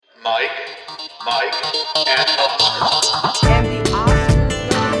Mike, and Oscar. And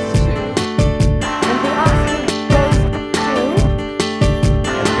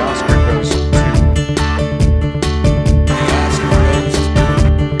the Oscar goes to... And the Oscar goes to...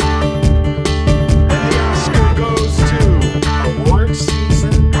 And the Oscar goes to award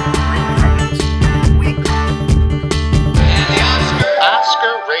season recaps week. And the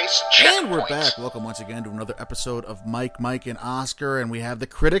Oscar race checkpoint. And we're back. Welcome once again to another episode of Mike, and Oscar, and we have the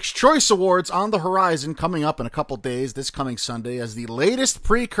Critics' Choice Awards on the horizon coming up in a couple days, this coming Sunday, as the latest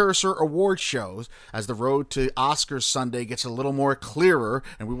precursor award shows, as the road to Oscars Sunday gets a little more clearer,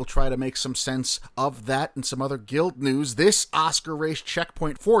 and we will try to make some sense of that and some other guild news. This Oscar race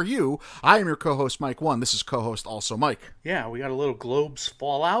checkpoint for you. I am your co-host, Mike One. This is co-host also Mike. Yeah, we got a little Globes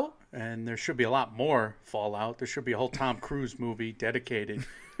fallout, and there should be a lot more fallout. There should be a whole Tom Cruise movie dedicated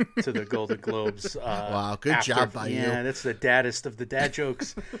to the Golden Globes. Wow, good job by you. Yeah, that's the daddest of the dad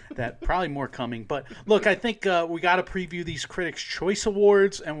jokes. That probably more coming. But look, I think we got to preview these Critics' Choice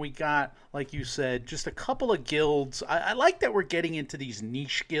Awards, and we got, like you said, just a couple of guilds. I like that we're getting into these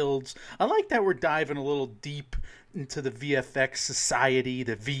niche guilds. I like that we're diving a little deep into the VFX Society,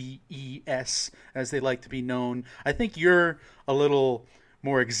 the VES, as they like to be known. I think you're a little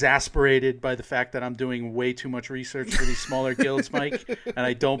more exasperated by the fact that I'm doing way too much research for these smaller guilds, Mike, and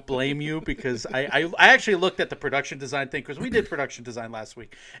I don't blame you, because I actually looked at the production design thing, because we did production design last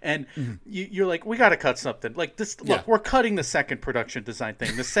week, and you're like, we got to cut something like this. Look, Yeah. we're cutting the second production design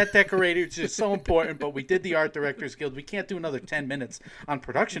thing. The set decorators is so important, but we did the art directors guild. We can't do another 10 minutes on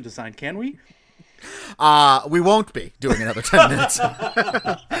production design, can we? We won't be doing another 10 minutes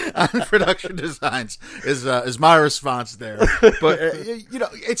on production designs is my response there. But,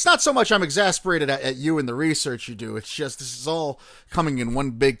 it's not so much I'm exasperated at you and the research you do. It's just this is all coming in one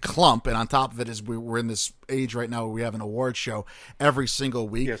big clump. And on top of it is we're in this age right now where we have an award show every single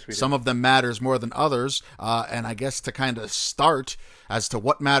week. Yes, we do. Some of them matters more than others. And I guess to kind of start as to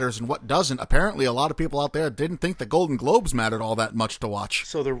what matters and what doesn't, apparently a lot of people out there didn't think the Golden Globes mattered all that much to watch.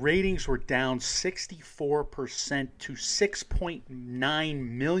 So the ratings were down 64% to 6.9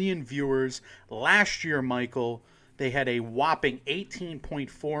 million viewers. Last year, Michael, they had a whopping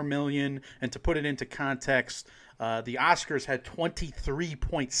 18.4 million. And to put it into context, the Oscars had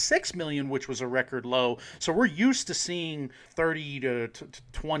 23.6 million, which was a record low. So we're used to seeing 30 to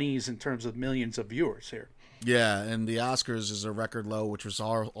 20s in terms of millions of viewers here. Yeah, and the Oscars is a record low, which was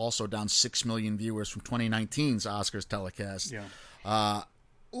also down 6 million viewers from 2019's Oscars telecast. Yeah.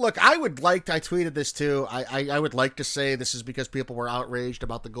 Look, I tweeted this too. I would like to say this is because people were outraged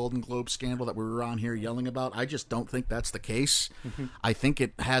about the Golden Globe scandal that we were on here yelling about. I just don't think that's the case. Mm-hmm. I think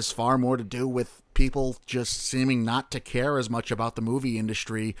it has far more to do with people just seeming not to care as much about the movie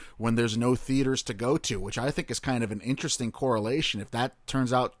industry when there's no theaters to go to, which I think is kind of an interesting correlation. If that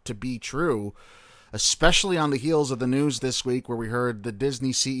turns out to be true, especially on the heels of the news this week where we heard the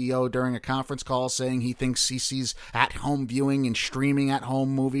Disney CEO during a conference call saying he thinks he sees at-home viewing and streaming at-home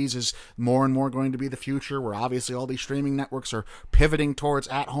movies is more and more going to be the future, where obviously all these streaming networks are pivoting towards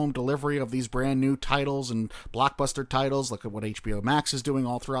at-home delivery of these brand new titles and blockbuster titles. Look at what HBO Max is doing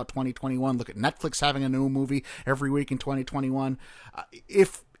all throughout 2021. Look at Netflix having a new movie every week in 2021.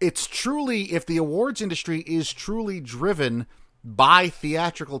 If the awards industry is truly driven by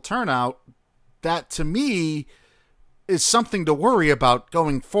theatrical turnout, that, to me, is something to worry about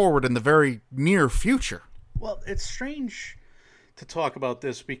going forward in the very near future. Well, it's strange to talk about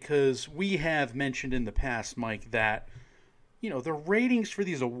this because we have mentioned in the past, Mike, that, the ratings for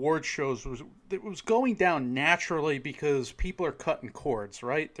these award shows was going down naturally because people are cutting cords,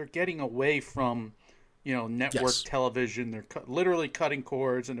 right? They're getting away from, network television. They're literally cutting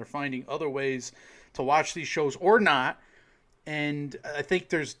cords, and they're finding other ways to watch these shows or not. And I think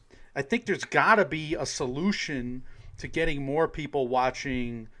there's got to be a solution to getting more people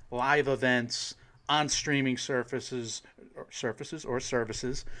watching live events on streaming services.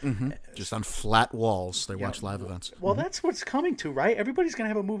 Mm-hmm. Just on flat walls, they watch live events. Well, that's what's coming to, right? Everybody's going to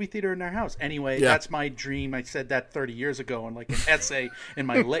have a movie theater in their house. Anyway, That's my dream. I said that 30 years ago in like an essay in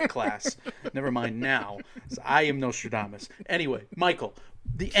my lit class. Never mind now. I am Nostradamus. Anyway, Michael,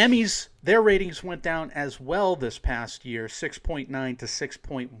 the Emmys, their ratings went down as well this past year, 6.9 to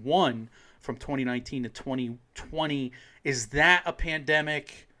 6.1 from 2019 to 2020. Is that a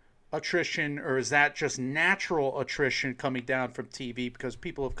pandemic attrition, or is that just natural attrition coming down from TV because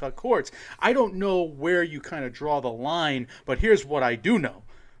people have cut cords? I don't know where you kind of draw the line, but here's what I do know.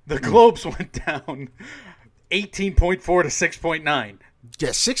 The Globes went down 18.4 to 6.9.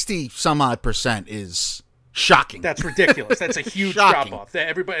 Yeah, 60 some odd % is shocking. That's ridiculous. That's a huge drop off.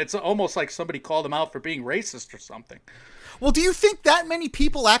 Everybody, it's almost like somebody called them out for being racist or something. Well, do you think that many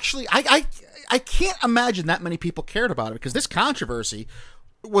people actually? I can't imagine that many people cared about it, because this controversy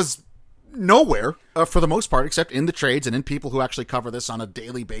was nowhere for the most part, except in the trades and in people who actually cover this on a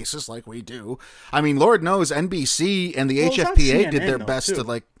daily basis like we do. I mean, Lord knows NBC and the Well, it was on HFPA did CNN their though, best too. to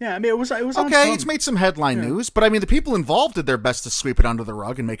like. Yeah, I mean, it was on Okay, some- it's made some headline news, but I mean, the people involved did their best to sweep it under the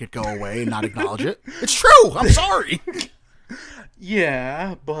rug and make it go away and not acknowledge it. It's true. I'm sorry.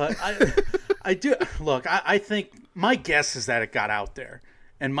 Yeah, but I do look. I think my guess is that it got out there,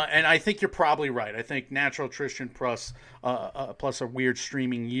 and I think you're probably right. I think natural attrition plus a weird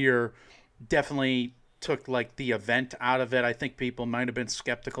streaming year definitely took like the event out of it. I think people might have been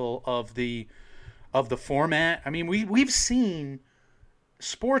skeptical of the format. I mean, we've seen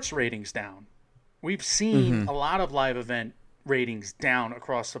sports ratings down. We've seen a lot of live event ratings down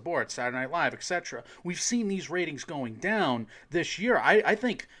across the board, Saturday Night Live, etc. We've seen these ratings going down this year. I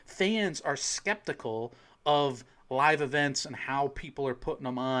think fans are skeptical of live events and how people are putting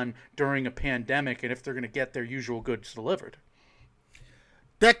them on during a pandemic and if they're going to get their usual goods delivered.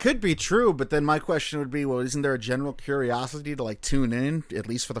 That could be true, but then my question would be, well, isn't there a general curiosity to like tune in, at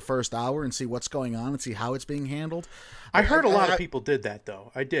least for the first hour, and see what's going on and see how it's being handled? I heard a lot of people did that,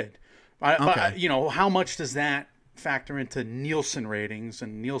 though. I did. But, Okay. you know, how much does that factor into Nielsen ratings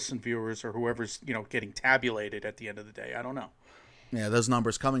and Nielsen viewers or whoever's, you know, getting tabulated at the end of the day? I don't know. Yeah, those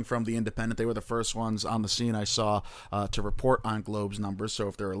numbers coming from The Independent, they were the first ones on the scene I saw to report on Globe's numbers. So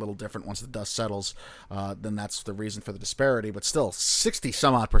if they're a little different once the dust settles, then that's the reason for the disparity. But still,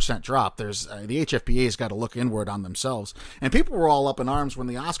 60-some-odd% drop. There's the HFPA's got to look inward on themselves. And people were all up in arms when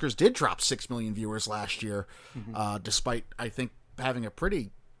the Oscars did drop 6 million viewers last year, despite, I think, having a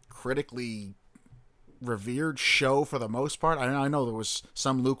pretty critically revered show for the most part. I know there was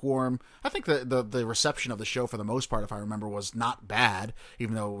some lukewarm. I think the reception of the show for the most part, if I remember, was not bad,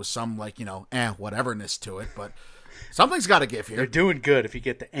 even though it was some like, you know, whateverness to it. But something's got to give They're here. doing good if you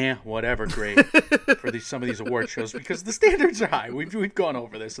get the whatever grade for some of these award shows because the standards are high. We've gone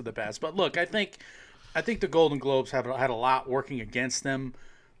over this in the past. But look, I think the Golden Globes have had a lot working against them.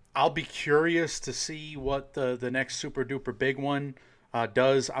 I'll be curious to see what the next super duper big one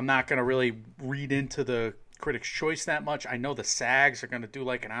does. I'm not going to really read into the Critics' Choice that much. I know the SAGs are going to do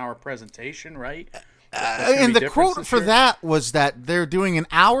like an hour presentation, right? And the quote for that was that they're doing an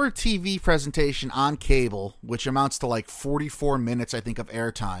hour TV presentation on cable, which amounts to like 44 minutes, I think, of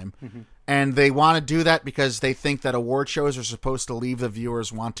airtime. And they want to do that because they think that award shows are supposed to leave the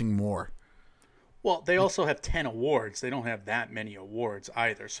viewers wanting more. Well, they also have 10 awards. They don't have that many awards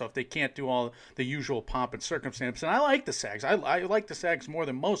either. So if they can't do all the usual pomp and circumstance, and I like the SAGs. I like the SAGs more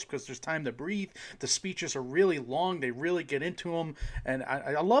than most because there's time to breathe. The speeches are really long. They really get into them, and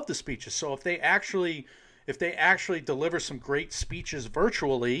I love the speeches. So if they actually deliver some great speeches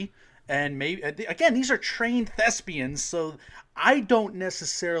virtually, and maybe again, these are trained thespians, so I don't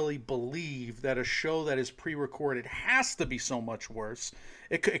necessarily believe that a show that is pre-recorded has to be so much worse.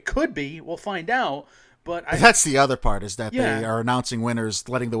 It could be. We'll find out. But That's the other part, is that Yeah. they are announcing winners,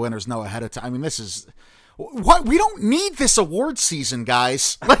 letting the winners know ahead of time. I mean, this is what we don't need this award season,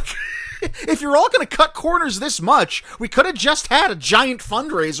 guys. Like, if you're all going to cut corners this much, we could have just had a giant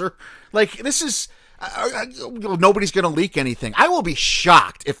fundraiser. Like, this is nobody's going to leak anything. I will be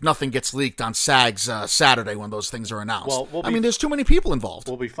shocked if nothing gets leaked on SAG's Saturday when those things are announced. Well, I mean, there's too many people involved.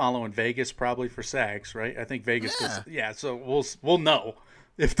 we'll be following Vegas probably for SAGs, right? I think Vegas Yeah. does. Yeah, so we'll know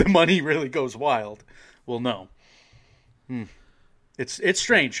if the money really goes wild. We'll know. It's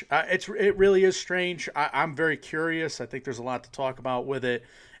strange. It really is strange. I'm very curious. I think there's a lot to talk about with it,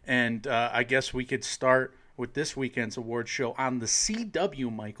 and I guess we could start with this weekend's award show on the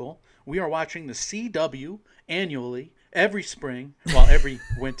CW. Michael, we are watching the CW annually. Every spring, well, every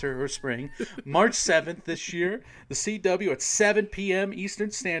winter or spring, March 7th this year, the CW at 7 p.m. Eastern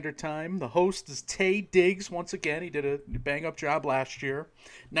Standard Time. The host is Tay Diggs. Once again, he did a bang-up job last year.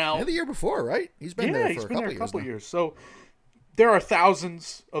 Now, Yeah, the year before, right? He's been there he's for been there a couple years. So there are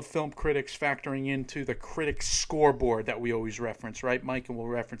thousands of film critics factoring into the critics scoreboard that we always reference, right, Mike? And we'll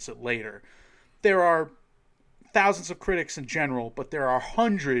reference it later. There are thousands of critics in general, but there are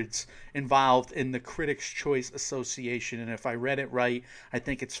hundreds involved in the Critics' Choice Association. And if I read it right, I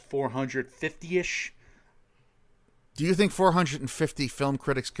think it's 450-ish. Do you think 450 film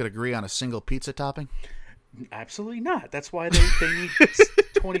critics could agree on a single pizza topping? Absolutely not. That's why they need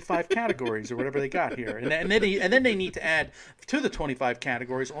 25 categories or whatever they got here. And then they need to add to the 25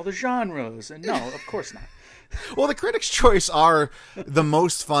 categories all the genres. And no, of course not. Well, the Critics' Choice are the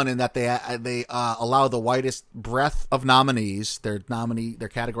most fun in that they allow the widest breadth of nominees. Their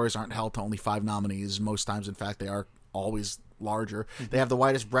categories aren't held to only 5 nominees. Most times, in fact, they are always larger. They have the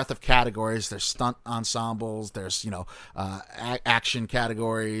widest breadth of categories. There's stunt ensembles. There's action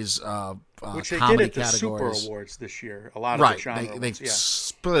categories. Which they comedy did at the categories. Super Awards this year. A lot of Right. the genre They ones, yeah.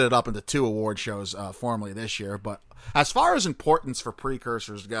 split it up into 2 award shows formally this year. But as far as importance for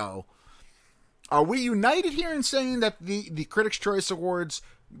precursors go, are we united here in saying that the Critics' Choice Awards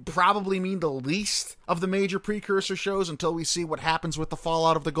probably mean the least of the major precursor shows until we see what happens with the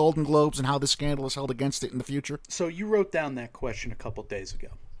fallout of the Golden Globes and how the scandal is held against it in the future? So you wrote down that question a couple days ago.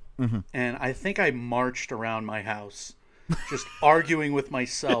 And I think I marched around my house just arguing with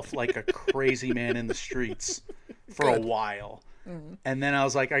myself like a crazy man in the streets for a while. And then I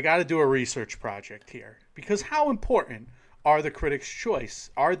was like, I got to do a research project here. Because how important are the Critics' Choice?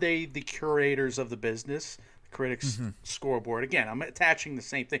 Are they the curators of the business? Critics Scoreboard. Again, I'm attaching the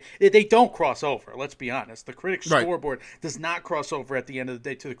same thing. They don't cross over, let's be honest. The Critics Scoreboard does not cross over at the end of the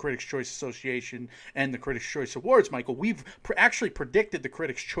day to the Critics' Choice Association and the Critics' Choice Awards, Michael. We've actually predicted the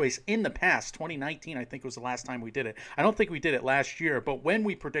Critics' Choice in the past. 2019, I think, was the last time we did it. I don't think we did it last year, but when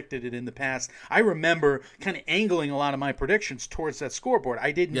we predicted it in the past, I remember kind of angling a lot of my predictions towards that scoreboard.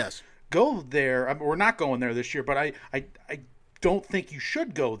 I didn't go there. I mean, we're not going there this year, but I don't think you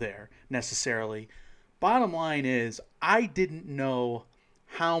should go there necessarily. Bottom line is, I didn't know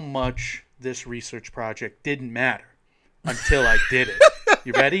how much this research project didn't matter until I did it.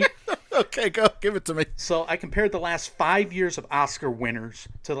 You ready? Okay, go. Give it to me. So I compared the last 5 years of Oscar winners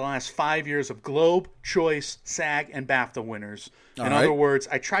to the last 5 years of Globe, Choice, SAG, and BAFTA winners. In other words,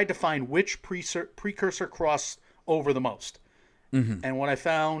 I tried to find which precursor crossed over the most. And what I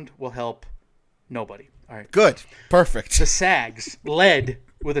found will help nobody. All right. Good. Perfect. The SAGs led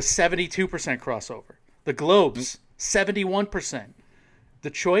with a 72% crossover. The Globes, 71%. The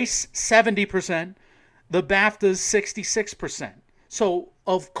Choice, 70%. The BAFTAs, 66%. So,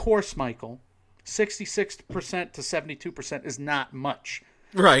 of course, Michael, 66% to 72% is not much.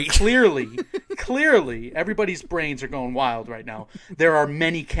 Right. Clearly, everybody's brains are going wild right now. There are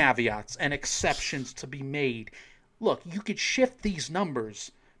many caveats and exceptions to be made. Look, you could shift these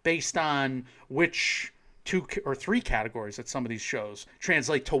numbers based on which 2 or 3 categories at some of these shows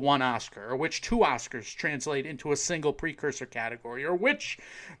translate to 1 Oscar, or which 2 Oscars translate into a single precursor category, or which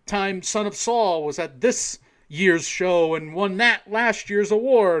time Son of Saul was at this year's show and won that last year's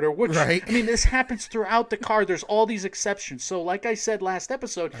award, or which I mean, this happens throughout the card. There's all these exceptions. So like I said last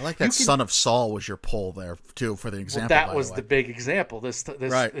episode, I like that Son of Saul was your poll there too for the example. Well, that was the big example. This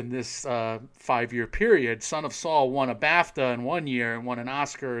in this 5-year period, Son of Saul won a BAFTA in one year and won an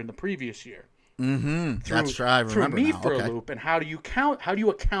Oscar in the previous year. That's true. I remember threw me now. for a loop. And how do you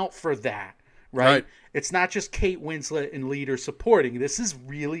account for that? Right? It's not just Kate Winslet and leader supporting. This is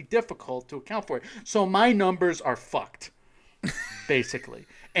really difficult to account for. So my numbers are fucked, basically.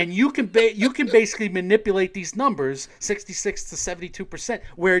 And you can basically manipulate these numbers, 66 to 72%,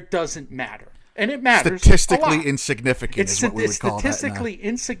 where it doesn't matter. And it matters. Statistically a lot. insignificant is what we would call that now. It's statistically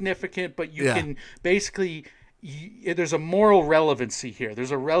insignificant, but you can basically... there's a moral relevancy here.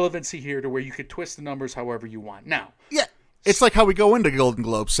 There's a relevancy here to where you could twist the numbers however you want. Now, it's like how we go into Golden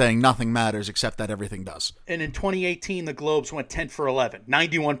Globes saying nothing matters except that everything does. And in 2018, the Globes went 10 for 11,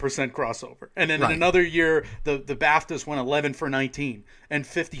 91% crossover. And then in another year, the BAFTAs went 11 for 19 and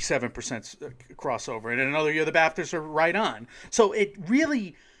 57% crossover. And in another year, the BAFTAs are right on. So it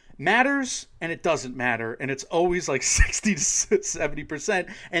really matters and it doesn't matter, and it's always like 60 to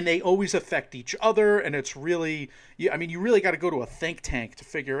 70%, and they always affect each other, and it's really, I mean, you really got to go to a think tank to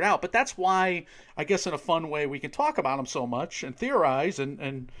figure it out. But that's why, I guess, in a fun way, we can talk about them so much and theorize,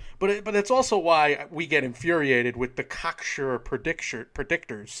 but it's also why we get infuriated with the cocksure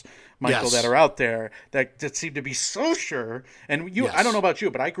predictors, Michael, that are out there that seem to be so sure. And I don't know about you,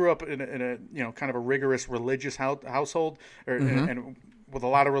 but I grew up in a kind of a rigorous religious household, and with a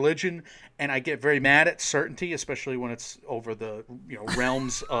lot of religion, and I get very mad at certainty, especially when it's over the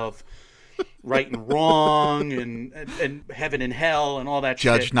realms of right and wrong and heaven and hell and all that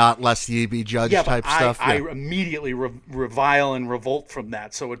Judge shit. not lest ye be judged type stuff. I immediately revile and revolt from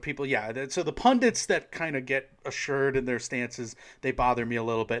that. So when people, so the pundits that kind of get assured in their stances, they bother me a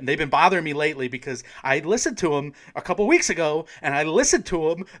little bit. And they've been bothering me lately because I listened to them a couple weeks ago, and I listened to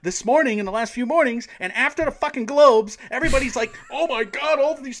them this morning in the last few mornings, and after the fucking Globes, everybody's like, oh my God,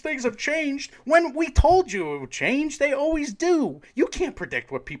 all of these things have changed. When we told you it would change, they always do. You can't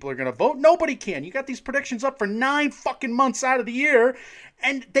predict what people are going to vote. Nobody can. You got these predictions up for 9 fucking months out of the year,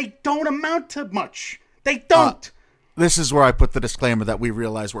 and they don't amount to much. They don't. This is where I put the disclaimer that we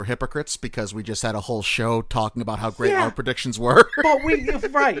realize we're hypocrites because we just had a whole show talking about how great our predictions were. But we do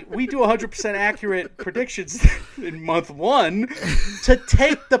 100% accurate predictions in month 1 to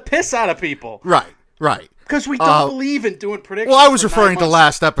take the piss out of people. Right. Because we don't believe in doing predictions. Well, I was for referring 9 to months.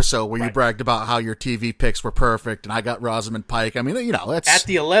 last episode where you Right. bragged about how your TV picks were perfect, and I got Rosamund Pike. I mean, that's At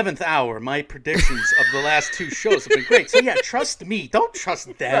the 11th hour, my predictions of the last 2 shows have been great. So yeah, trust me. Don't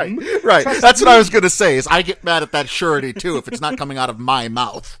trust them. right. Trust That's me. what I was going to say. Is I get mad at that surety too if it's not coming out of my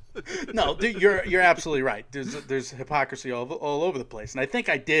mouth. No, you're absolutely right. There's hypocrisy all over the place, and I think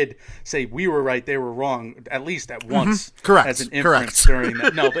I did say we were right, they were wrong, at least at once. Correct. As an inference during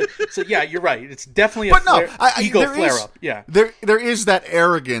that. No, but so yeah, you're right. It's definitely a But no, ego there flare is- up. Yeah. there is that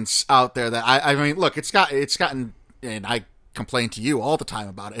arrogance out there that I mean, look, it's gotten, and I complain to you all the time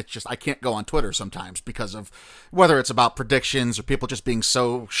about it. It's just I can't go on Twitter sometimes because of whether it's about predictions or people just being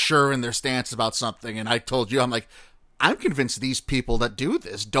so sure in their stance about something. And I told you, I'm convinced these people that do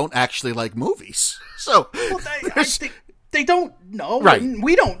this don't actually like movies. So Well, I think they don't know, Right. and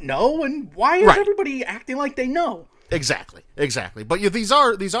we don't know, and why is Right. everybody acting like they know? Exactly. But these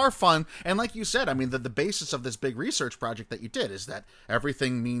are fun, and like you said, I mean, the basis of this big research project that you did is that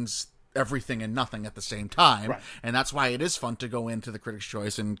everything means everything and nothing at the same time, Right. and that's why it is fun to go into the Critics'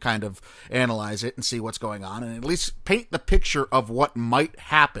 Choice and kind of analyze it and see what's going on, and at least paint the picture of what might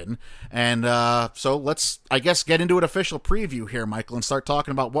happen. And so let's, I guess, get into an official preview here, Michael, and start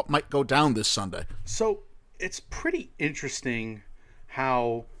talking about what might go down this Sunday. So it's pretty interesting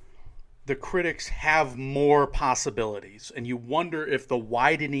how the critics have more possibilities, and you wonder if the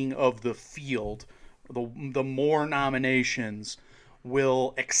widening of the field, the more nominations,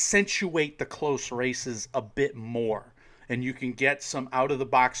 will accentuate the close races a bit more, and you can get some out of the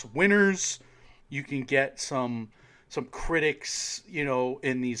box winners. You can get some critics,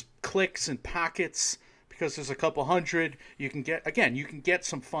 in these clicks and pockets, because there's a couple hundred. You can get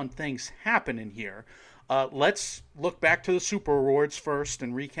some fun things happening here. Let's look back to the Super Awards first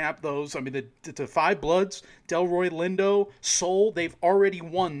and recap those. I mean, the Five Bloods, Delroy Lindo, Soul, they've already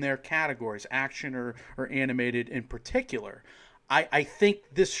won their categories, action or animated in particular. I think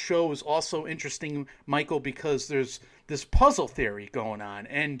this show is also interesting, Michael, because there's this puzzle theory going on,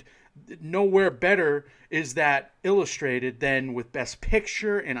 and nowhere better is that illustrated than with Best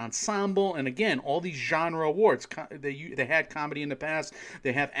Picture and Ensemble, and again, all these genre awards. They had comedy in the past.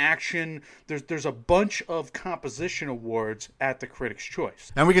 They have action. There's a bunch of composition awards at the Critics'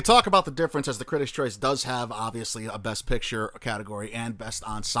 Choice. And we could talk about the difference, as the Critics' Choice does have, obviously, a Best Picture category and Best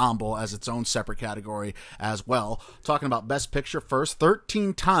Ensemble as its own separate category as well. Talking about Best Picture first,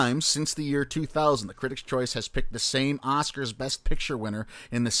 13 times since the year 2000, the Critics' Choice has picked the same Oscars Best Picture winner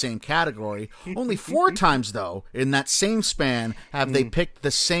in the same category. Only 4 times, though, in that same span, have they picked the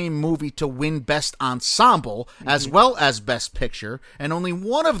same movie to win Best Ensemble as well as Best Picture, and only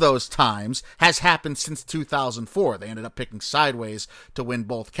one of those times has happened since 2004. They ended up picking Sideways to win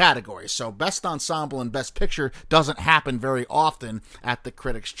both categories. So Best Ensemble and Best Picture doesn't happen very often at the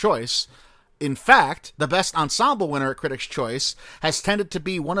Critics' Choice. In fact, the Best Ensemble winner at Critics' Choice has tended to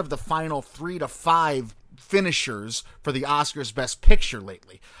be one of the final 3 to 5 finishers for the Oscars Best Picture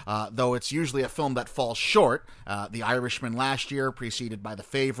lately, though it's usually a film that falls short. The Irishman last year, preceded by The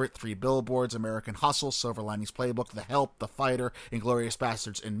Favorite, 3 Billboards, American Hustle, Silver Linings Playbook, The Help, The Fighter, Inglourious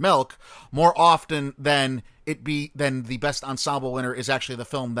Basterds, and Milk. More often than the Best Ensemble winner is actually the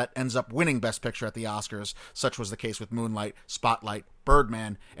film that ends up winning Best Picture at the Oscars. Such was the case with Moonlight, Spotlight,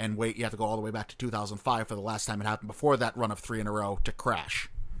 Birdman, and wait, you have to go all the way back to 2005 for the last time it happened before that run of 3 in a row to Crash.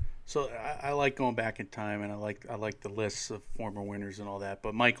 So I like going back in time, and I like the lists of former winners and all that.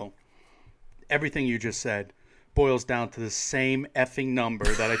 But Michael, everything you just said boils down to the same effing number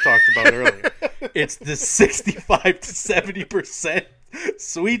that I talked about earlier. It's the 65 to 70%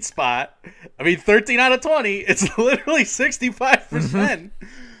 sweet spot. I mean, 13 out of 20. It's literally 65%.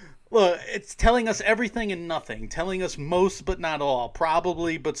 Look, it's telling us everything and nothing. Telling us most but not all.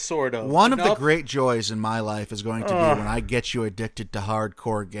 Probably but sort of. One of the great joys in my life is going to be when I get you addicted to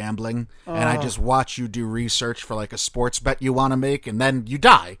hardcore gambling and I just watch you do research for like a sports bet you want to make, and then you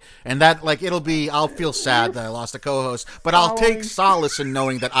die. And that, like, I'll feel sad that I lost a co-host, but I'll take solace in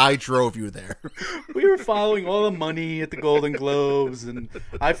knowing that I drove you there. We were following all the money at the Golden Globes, and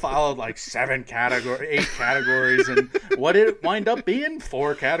I followed like 8 categories, and what did it wind up being?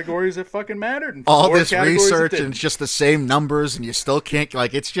 4 categories that fucking mattered. And All 4 this categories that research didn't. and it's just the same numbers, and you still can't,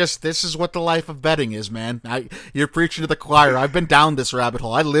 like, it's just, this is what the life of betting is, man. You're preaching to the choir. I've been down this rabbit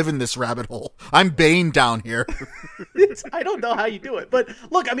hole. I live in this rabbit hole. I'm Bane down here. I don't know how you do it, but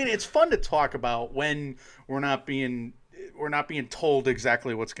look, I mean, it's fun to talk about when we're not being told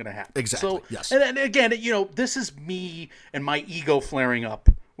exactly what's going to happen. Exactly, So, yes. And again, this is me and my ego flaring up.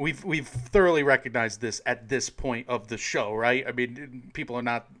 We've thoroughly recognized this at this point of the show, right? I mean, people are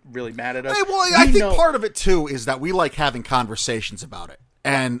not really mad at us. Well, I think know- part of it, too, is that we like having conversations about it.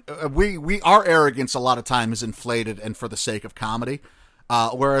 And our arrogance a lot of time is inflated and for the sake of comedy,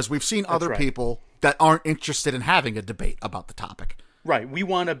 whereas we've seen other right. people that aren't interested in having a debate about the topic. Right. We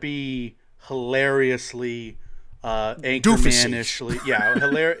want to be hilariously anchormanishly,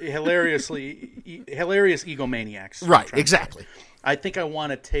 hilarious egomaniacs. Right, exactly. I think I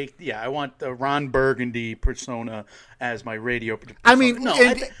want to I want the Ron Burgundy persona as my radio persona. I mean,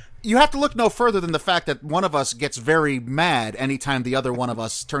 you have to look no further than the fact that one of us gets very mad anytime the other one of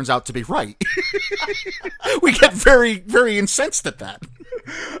us turns out to be right. We get very, very incensed at that.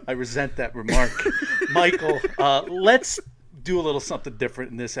 I resent that remark. Michael, let's do a little something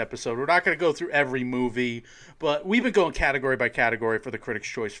different in this episode. We're not going to go through every movie, but we've been going category by category for the Critics'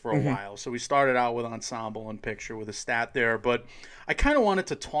 Choice for a while. So we started out with ensemble and picture with a stat there, but I kind of wanted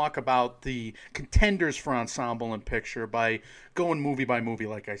to talk about the contenders for ensemble and picture by going movie by movie,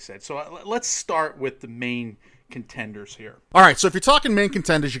 like I said. So let's start with the main contenders here. All right, so if you're talking main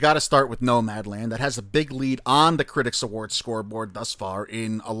contenders, you got to start with Nomadland. That has a big lead on the Critics Awards scoreboard thus far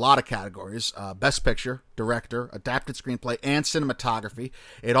in a lot of categories. Best Picture, Director, Adapted Screenplay, and Cinematography.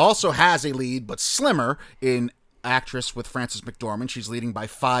 It also has a lead, but slimmer, in Actress with Frances McDormand. She's leading by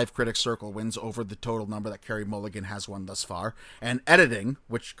 5 Critics Circle wins over the total number that Carey Mulligan has won thus far. And Editing,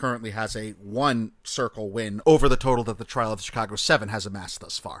 which currently has a 1 Circle win over the total that the Trial of the Chicago 7 has amassed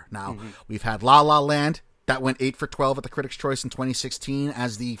thus far. Now, we've had La La Land. That went 8 for 12 at the Critics' Choice in 2016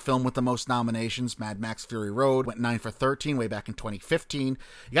 as the film with the most nominations. Mad Max Fury Road went 9 for 13 way back in 2015.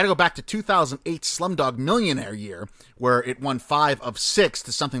 You got to go back to 2008 Slumdog Millionaire year, where it won 5 of 6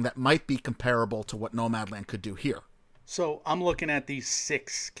 to something that might be comparable to what Nomadland could do here. So I'm looking at these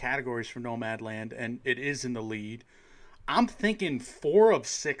 6 categories for Nomadland, and it is in the lead. I'm thinking 4 of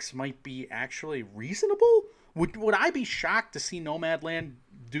 6 might be actually reasonable. Would I be shocked to see Nomadland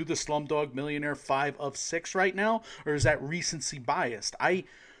do the Slumdog Millionaire 5 of 6 right now, or is that recency biased? I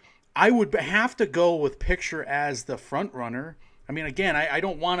would have to go with Picture as the front runner. I mean, again, I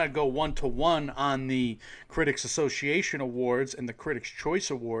don't want to go 1-to-1 on the Critics Association Awards and the Critics' Choice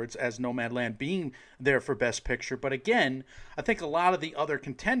Awards as Nomadland being there for Best Picture. But again, I think a lot of the other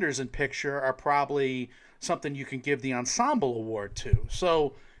contenders in Picture are probably something you can give the Ensemble Award to.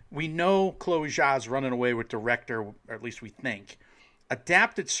 So we know Chloe Zhao's running away with Director, or at least we think.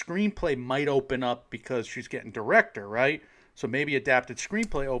 Adapted Screenplay might open up because she's getting Director, right? So maybe Adapted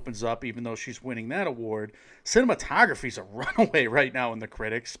Screenplay opens up even though she's winning that award. Cinematography's a runaway right now in the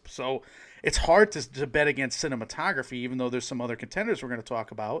critics. So it's hard to bet against cinematography, even though there's some other contenders we're going to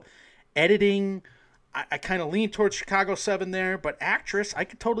talk about. Editing, I kind of lean towards Chicago 7 there, but Actress, I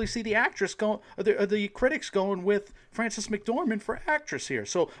could totally see the Actress going, or the critics going with Frances McDormand for Actress here.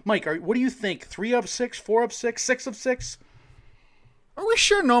 So, Mike, what do you think? 3 of 6, 4 of 6, 6 of 6? Are we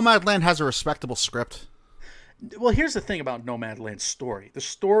sure Nomadland has a respectable script? Well, here's the thing about Nomadland's story. The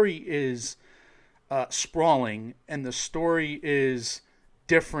story is sprawling, and the story is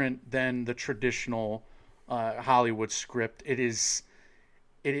different than the traditional Hollywood script. It is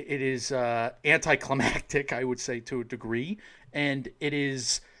anticlimactic, I would say, to a degree, and it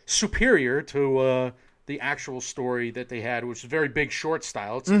is superior to the actual story that they had, which is very Big Short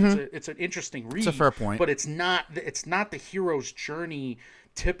style. It's an interesting read. It's a fair point, but it's not the hero's journey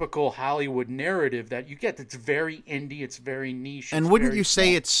typical Hollywood narrative that you get. It's very indie. It's very niche. And wouldn't you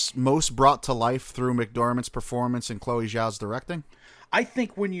say it's most brought to life through McDormand's performance and Chloe Zhao's directing? I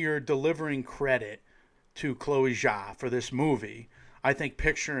think when you're delivering credit to Chloe Zhao for this movie, I think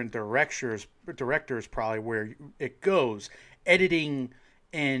picture and director is probably where it goes. Editing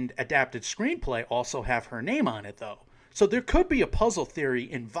and adapted screenplay also have her name on it, though. So there could be a puzzle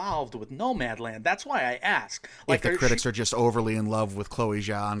theory involved with Nomadland. That's why I ask. Like, if the critics are just overly in love with Chloe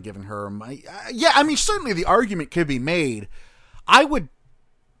Zhao and giving her... yeah, I mean, certainly the argument could be made. I would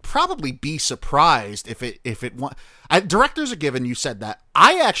probably be surprised if it directors are given, you said that.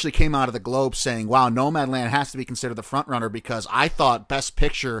 I actually came out of the Globe saying, wow, Nomadland has to be considered the front runner because I thought Best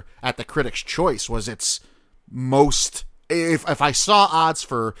Picture at the Critics' Choice was its most... If I saw odds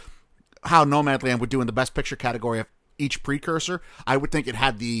for how Nomadland would do in the Best Picture category of each precursor, I would think it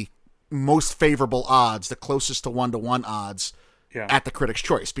had the most favorable odds, the closest to 1-to-1 odds at the Critics'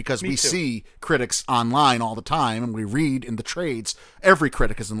 Choice, because we see critics online all the time, and we read in the trades, every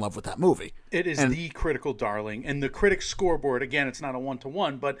critic is in love with that movie. It is the critical darling, and the Critics' Scoreboard, again, it's not a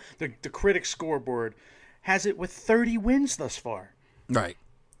 1-to-1, but the Critics' Scoreboard has it with 30 wins thus far. Right.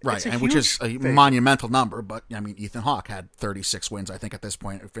 Right, and which is a monumental number, but I mean, Ethan Hawke had 36 wins, I think, at this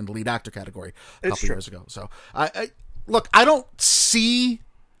point in the lead actor category a couple years ago. So, look, I don't see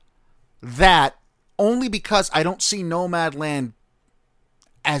that only because I don't see Nomadland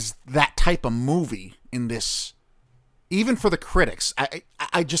as that type of movie in this even for the critics,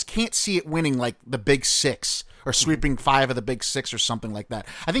 I just can't see it winning like the big six or sweeping 5 of the big 6 or something like that.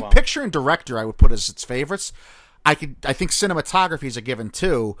 I think picture and director I would put as its favorites. I think cinematography is a given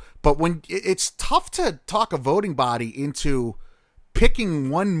too, but when it's tough to talk a voting body into picking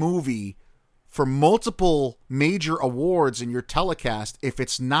one movie for multiple major awards in your telecast if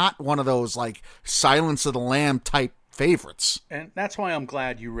it's not one of those like Silence of the Lamb type favorites. And that's why I'm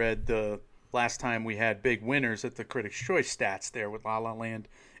glad you read the last time we had big winners at the Critics' Choice stats there with La La Land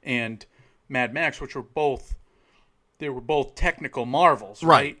and Mad Max, which were both technical marvels,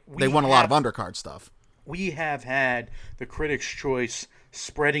 right? They won a lot of undercard stuff. We have had the Critics' Choice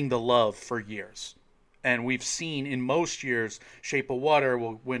spreading the love for years. And we've seen in most years, Shape of Water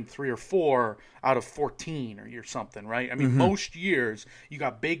will win 3 or 4 out of 14 or something, right? I mean, most years, you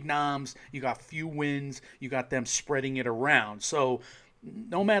got big noms, you got few wins, you got them spreading it around. So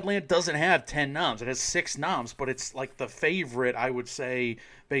Nomadland doesn't have 10 noms. It has 6 noms, but it's like the favorite, I would say,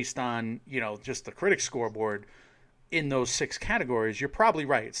 based on, just the critics scoreboard in those 6 categories. You're probably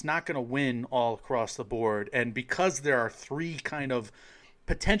right. It's not going to win all across the board. And because there are 3 kind of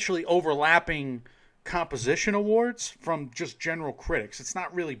potentially overlapping composition awards from just general critics, it's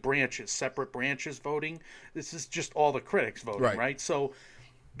not really separate branches voting. This is just all the critics voting, right? So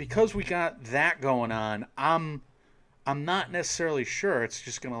because we got that going on, I'm not necessarily sure it's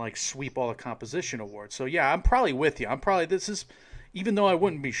just going to like sweep all the composition awards. So yeah, I'm probably with you. Even though I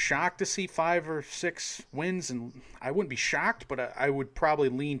wouldn't be shocked to see 5 or 6 wins, and I wouldn't be shocked, but I would probably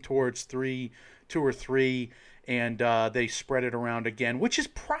lean towards 2 or 3, and they spread it around again, which is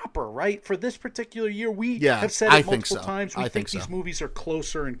proper, right? For this particular year, we have said it multiple times. We think these movies are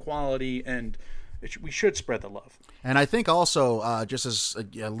closer in quality, and we should spread the love. And I think also, just as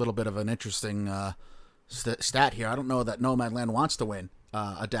a little bit of an interesting stat here, I don't know that Nomadland wants to win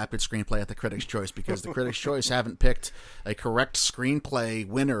adapted screenplay at the Critics' Choice, because the Critics' Choice haven't picked a correct screenplay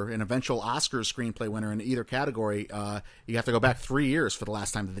winner, an eventual Oscars screenplay winner in either category. You have to go back 3 years for the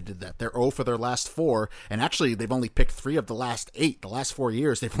last time that they did that. They're 0 for their last 4, and actually they've only picked 3 of the last 8. The last 4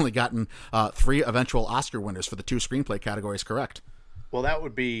 years, they've only gotten 3 eventual Oscar winners for the 2 screenplay categories correct. Well, that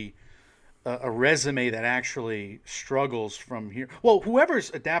would be a resume that actually struggles from here. Well, whoever's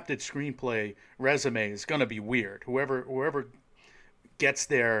adapted screenplay resume is going to be weird. Whoever gets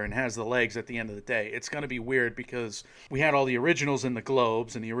there and has the legs at the end of the day, it's going to be weird, because we had all the originals in the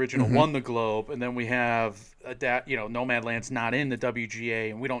Globes, and the original won the Globe, and then we have Nomadland's not in the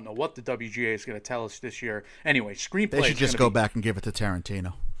WGA, and we don't know what the WGA is going to tell us this year. Anyway, screenplay. They should just go back and give it to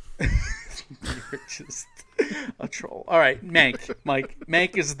Tarantino. You're just a troll. All right, Mank. Mike.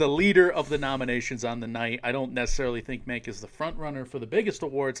 Mank is the leader of the nominations on the night. I don't necessarily think Mank is the front runner for the biggest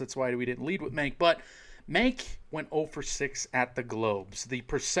awards. That's why we didn't lead with Mank. But Mank went 0 for 6 at the Globes. The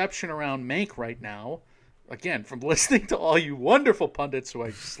perception around Mank right now, again, from listening to all you wonderful pundits who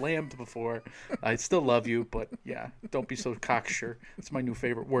I slammed before, I still love you, but yeah, don't be so cocksure. It's my new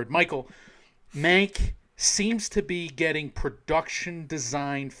favorite word. Michael, Mank seems to be getting production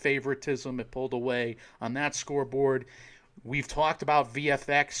design favoritism. It pulled away on that scoreboard. We've talked about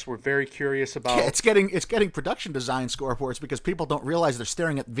VFX. We're very curious about. Yeah, it's getting production design scoreboards because people don't realize they're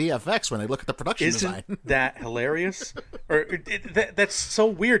staring at VFX when they look at the production design. Isn't that hilarious? That's so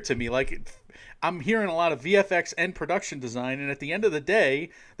weird to me. Like, I'm hearing a lot of VFX and production design, and at the end of the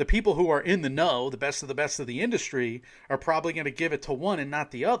day, the people who are in the know, the best of the industry, are probably going to give it to one and not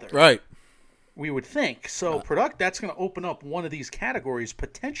the other. Right. We would think. So that's going to open up one of these categories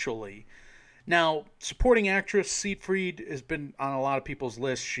potentially. Now, supporting actress Siegfried has been on a lot of people's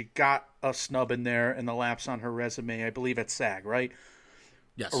lists. She got a snub in there in the laps on her resume, I believe at SAG, right?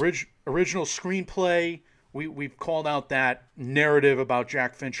 Yes. Original screenplay, we've called out that narrative about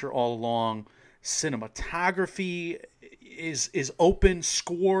Jack Fincher all along. Cinematography is open.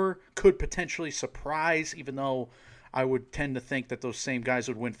 Score could potentially surprise, even though I would tend to think that those same guys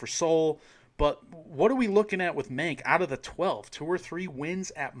would win for Soul. But what are we looking at with Mank out of the 12? 2 or 3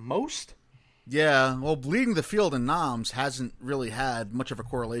 wins at most? Yeah, well, leading the field in noms hasn't really had much of a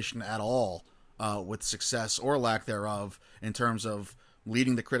correlation at all with success or lack thereof in terms of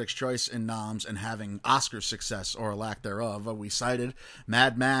leading the Critics' Choice in noms and having Oscar success or lack thereof. We cited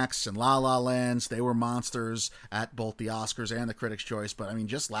Mad Max and La La Lands. They were monsters at both the Oscars and the Critics' Choice. But, I mean,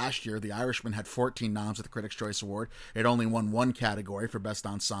 just last year, The Irishman had 14 noms at the Critics' Choice Award. It only won 1 category for Best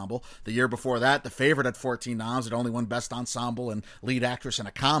Ensemble. The year before that, The Favorite had 14 noms. It only won Best Ensemble and Lead Actress in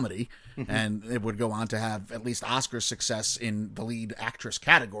a Comedy. And it would go on to have at least Oscar success in the Lead Actress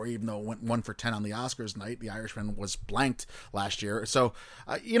category, even though it went 1 for 10 on the Oscars night. The Irishman was blanked last year. So,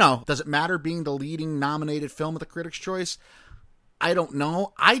 does it matter being the leading nominated film of the Critics' Choice? I don't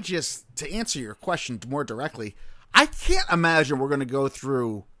know. To answer your question more directly, I can't imagine we're going to go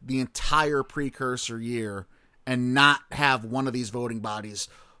through the entire precursor year and not have one of these voting bodies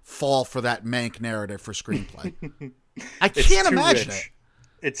fall for that Mank narrative for screenplay. I can't imagine it.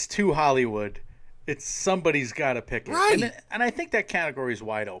 It's too Hollywood. It's somebody's got to pick it. Right. And I think that category is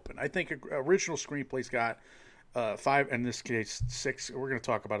wide open. I think original screenplay's got 5, in this case 6. We're going to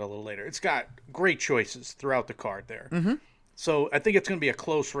talk about it a little later. It's got great choices throughout the card there. Mm-hmm. So I think it's going to be a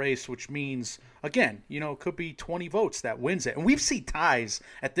close race, which means, again, it could be 20 votes that wins it. And we've seen ties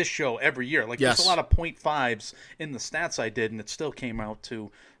at this show every year. Like, yes. There's a lot of 0.5s in the stats I did, and it still came out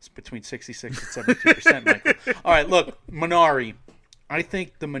to between 66 and 72%, Michael. All right, look, Minari. I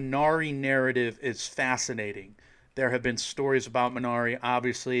think the Minari narrative is fascinating. There have been stories about Minari,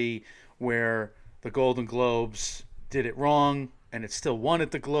 obviously, where the Golden Globes did it wrong, and it still won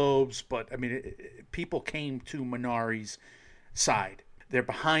at the Globes. But, I mean, people came to Minari's side. They're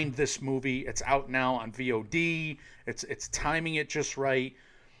behind this movie. It's out now on VOD. It's timing it just right.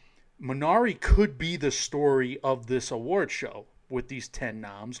 Minari could be the story of this award show with these 10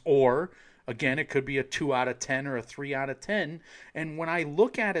 noms, or again, it could be a 2 out of 10 or a 3 out of 10. And when I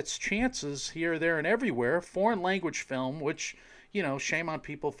look at its chances here, there, and everywhere, foreign language film, which, shame on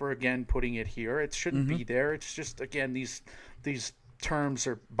people for again putting it here. It shouldn't be there. It's just, again, these terms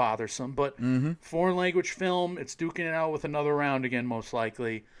are bothersome, but foreign language film, it's duking it out with another round again, most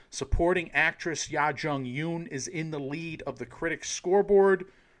likely. Supporting actress Ya Jung-yoon is in the lead of the critics scoreboard.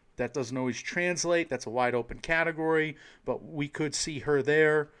 That doesn't always translate. That's a wide open category, but we could see her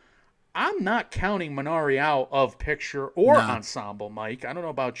there. I'm not counting Minari out of picture or ensemble, Mike. I don't know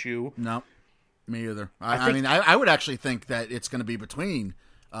about you. No, me either. I would actually think that it's going to be between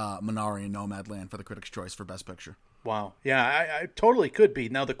Minari and Nomadland for the Critics' Choice for Best Picture. Wow. Yeah, I totally could be.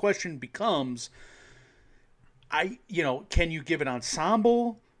 Now the question becomes, can you give an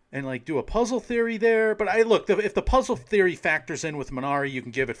ensemble and do a puzzle theory there? But if the puzzle theory factors in with Minari, you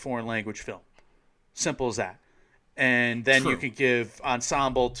can give it foreign language film. Simple as that. And then True. You can give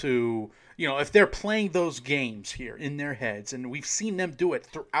ensemble to, if they're playing those games here in their heads, and we've seen them do it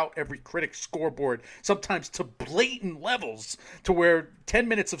throughout every critic scoreboard, sometimes to blatant levels to where 10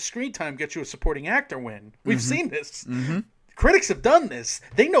 minutes of screen time gets you a supporting actor win. We've seen this. Critics have done this.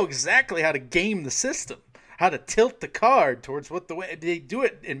 They know exactly how to game the system, how to tilt the card towards the way they do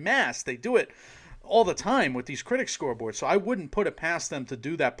it in mass. They do it all the time with these critics scoreboards. So I wouldn't put it past them to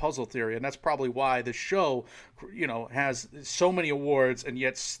do that puzzle theory. And that's probably why the show, has so many awards and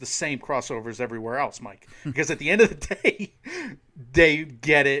yet the same crossovers everywhere else, Mike. Because at the end of the day, they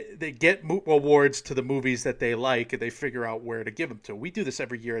get it. They get awards to the movies that they like, and they figure out where to give them to. We do this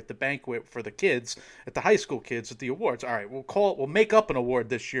every year at the banquet for the kids, at the high school kids at the awards. All right, we'll make up an award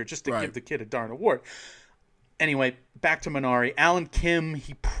this year just to give the kid a darn award. Anyway, back to Minari. Alan Kim,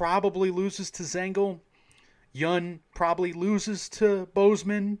 he probably loses to Zengel. Yun probably loses to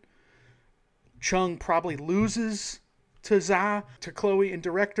Boseman. Chung probably loses to Zha, to Chloe in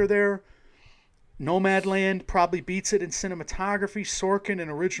director there. Nomadland probably beats it in cinematography. Sorkin in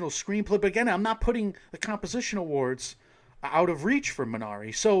original screenplay. But again, I'm not putting the composition awards out of reach for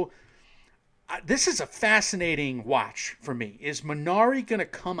Minari. So this is a fascinating watch for me. Is Minari going to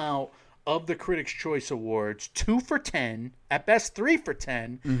come out of the Critics' Choice Awards 2 for 10, at best 3 for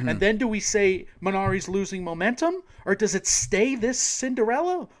 10, and then do we say Minari's losing momentum, or does it stay this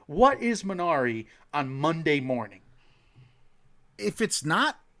Cinderella? What is Minari on Monday morning? If it's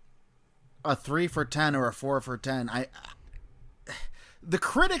not a 3 for 10 or a 4 for 10, the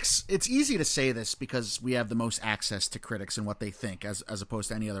critics, it's easy to say this because we have the most access to critics and what they think as opposed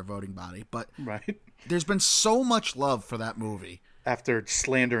to any other voting body, but Right. There's been so much love for that movie. After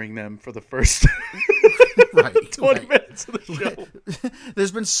slandering them for the first 20 minutes of the show.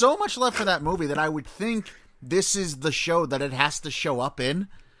 There's been so much love for that movie that I would think this is the show that it has to show up in.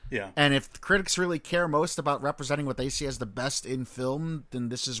 Yeah. And if the critics really care most about representing what they see as the best in film, then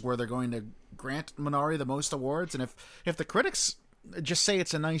this is where they're going to grant Minari the most awards. And if the critics just say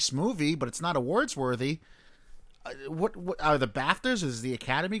it's a nice movie, but it's not awards worthy, what are the BAFTAs? Is the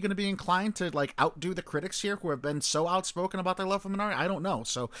Academy going to be inclined to outdo the critics here, who have been so outspoken about their love for Minari? I don't know.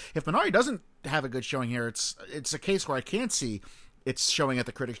 So if Minari doesn't have a good showing here, it's a case where I can't see its showing at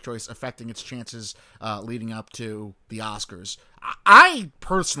the Critics' Choice affecting its chances leading up to the Oscars. I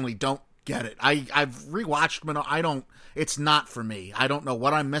personally don't get it. I've rewatched Minari. It's not for me. I don't know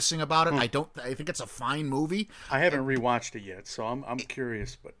what I'm missing about it. I think it's a fine movie. I haven't rewatched it yet, so I'm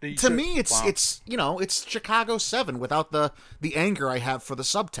curious. But to me, it's Chicago 7 without the anger I have for the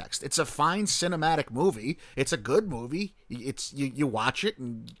subtext. It's a fine cinematic movie. It's a good movie. It's you watch it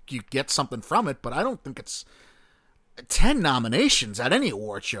and you get something from it. But I don't think it's 10 nominations at any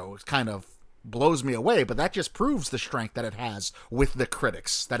award show. It's kind of blows me away, but that just proves the strength that it has with the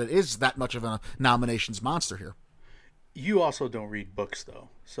critics, that it is that much of a nominations monster here. You also don't read books, though.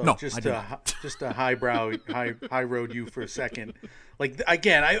 So No, just I do to, just to high road you for a second. Like,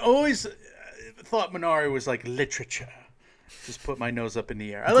 again, I always thought Minari was like literature. Just put my nose up in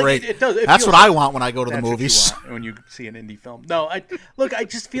the air. I like Great. it does. It That's feels what I like want when I go to the that's what you movies. want when you see an indie film. No, I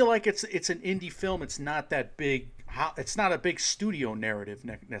just feel like it's an indie film. It's not that big. It's not a big studio narrative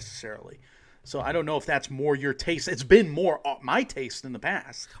necessarily. So I don't know if that's more your taste. It's been more my taste in the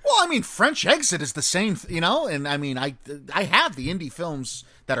past. Well, I mean, French Exit is the same, and I mean, I have the indie films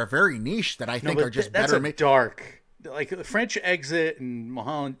that are very niche that I think are just that's better a made. dark, like French Exit and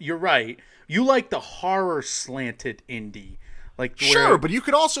Mulholland. You're right. You like the horror slanted indie, like Sure, but you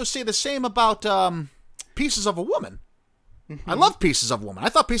could also say the same about Pieces of a Woman. I love Pieces of a Woman. I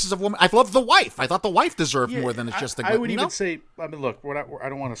thought Pieces of a Woman. I loved The Wife. I thought The Wife deserved more than it's just the. I would even say. I mean, look, I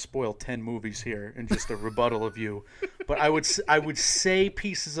don't want to spoil 10 movies here and just a rebuttal of you, but I would say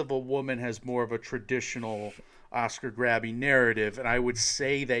Pieces of a Woman has more of a traditional Oscar grabby narrative, and I would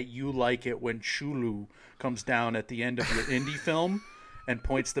say that you like it when Chulu comes down at the end of your indie film and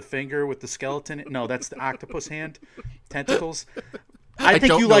points the finger with the skeleton. No, that's the octopus hand, tentacles. I think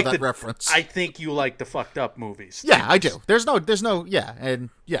don't you know like that the reference. I think you like the fucked up movies. Yeah, I do. There's no, yeah, and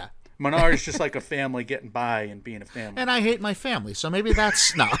yeah. Menard's just like a family getting by and being a family. And I hate my family, so maybe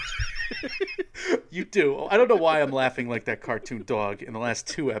that's no. You do. I don't know why I'm laughing like that cartoon dog in the last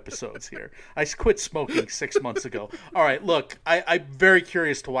 2 episodes here. I quit smoking 6 months ago. All right, look, I'm very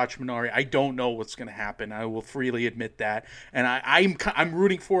curious to watch Minari. I don't know what's going to happen. I will freely admit that. And I'm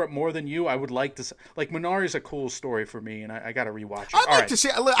rooting for it more than you. I would like to. Like, Minari is a cool story for me, and I got to rewatch it. I'd like to see.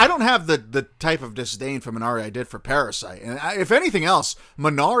 I don't have the type of disdain for Minari I did for Parasite. And if anything else,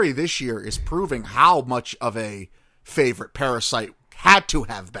 Minari this year is proving how much of a favorite Parasite had to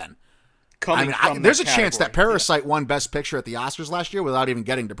have been. There's a chance that Parasite won Best Picture at the Oscars last year without even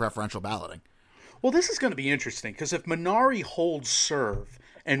getting to preferential balloting. Well, this is going to be interesting because if Minari holds serve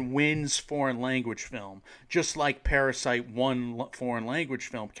and wins foreign language film, just like Parasite won foreign language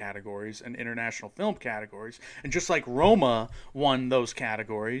film categories and international film categories, and just like Roma won those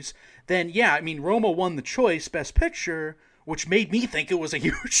categories, then yeah, I mean, Roma won the choice Best Picture, which made me think it was a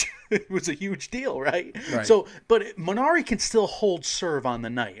huge deal, right? So, but Minari can still hold serve on the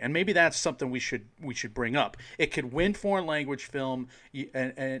night, and maybe that's something we should bring up. It could win foreign language film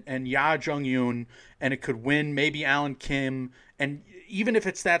and Ya Jung-yoon, and it could win maybe Alan Kim, and even if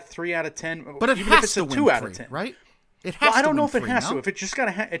it's that 3 out of 10, but it even has if it's to a win 2 out of 3, 10, right? It has. Well, I don't know win if it 3, has no? to. If it's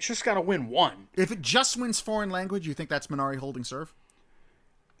just gotta win 1. If it just wins foreign language, you think that's Minari holding serve?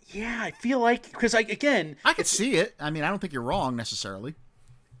 Yeah, I feel like because I could see it. I mean, I don't think you're wrong necessarily.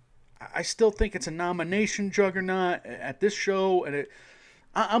 I still think it's a nomination juggernaut at this show, and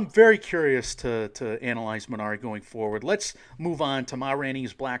I'm very curious to analyze Minari going forward. Let's move on to Ma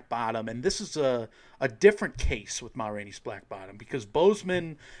Rainey's Black Bottom, and this is a different case with Ma Rainey's Black Bottom because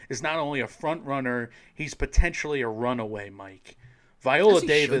Boseman is not only a front runner, he's potentially a runaway, Mike. Viola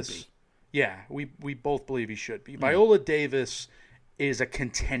Davis, yeah, we both believe he should be. Viola Davis is a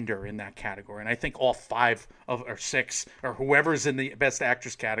contender in that category, and I think all 5 or 6 or whoever's in the Best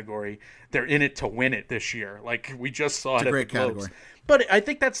Actress category, they're in it to win it this year. Like we just saw it at the Globes. But I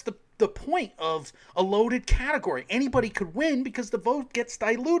think that's the point of a loaded category. Anybody could win because the vote gets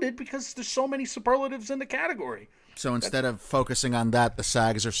diluted because there's so many superlatives in the category. So instead of focusing on that, the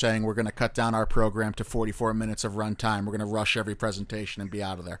SAGs are saying we're going to cut down our program to 44 minutes of runtime. We're going to rush every presentation and be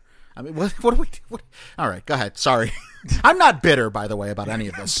out of there. I mean, what do we do? All right, go ahead. Sorry. I'm not bitter, by the way, about any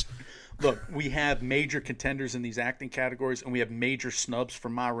of this. Look, we have major contenders in these acting categories, and we have major snubs for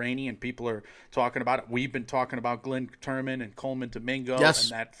Ma Rainey, and people are talking about it. We've been talking about Glenn Turman and Coleman Domingo and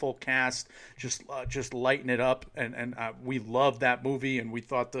that full cast just lighting it up, and we loved that movie, and we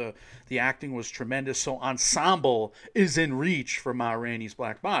thought the acting was tremendous. So ensemble is in reach for Ma Rainey's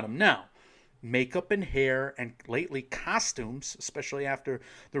Black Bottom. Now, makeup and hair and lately costumes, especially after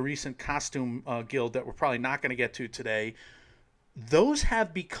the recent costume guild that we're probably not going to get to today, those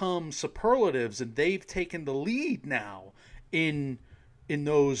have become superlatives, and they've taken the lead now in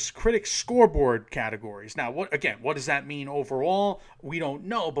those critics scoreboard categories. Now, what does that mean overall? We don't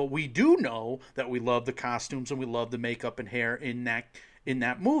know, but we do know that we love the costumes and we love the makeup and hair in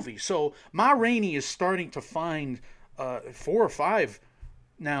that movie. So Ma Rainey is starting to find 4 or 5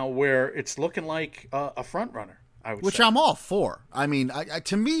 now where it's looking like a front runner, I would say. Which I'm all for. I mean,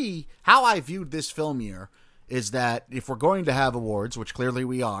 to me, how I viewed this film year is that if we're going to have awards, which clearly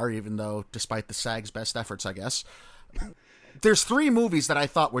we are, even though despite the SAG's best efforts, I guess, there's 3 movies that I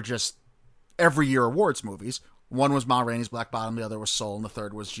thought were just every year awards movies. One was Ma Rainey's Black Bottom, the other was Soul, and the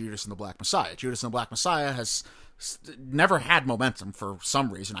third was Judas and the Black Messiah. Judas and the Black Messiah has never had momentum for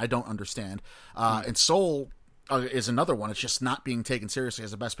some reason. I don't understand. And Soul is another one. It's just not being taken seriously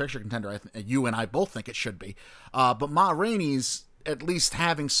as a Best Picture contender. You and I both think it should be. But Ma Rainey's at least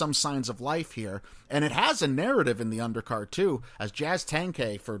having some signs of life here. And it has a narrative in the undercard, too, as Jazz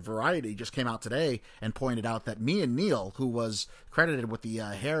Tangcay for Variety just came out today and pointed out that Mia Neal, who was credited with the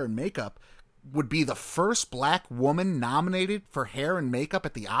hair and makeup, would be the first black woman nominated for hair and makeup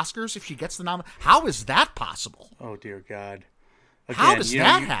at the Oscars if she gets the nomination. How is that possible? Oh, dear God. How does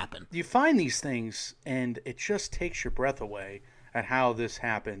that happen? You find these things, and it just takes your breath away at how this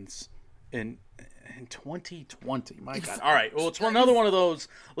happens in 2020. My God. All right. Well, it's another one of those.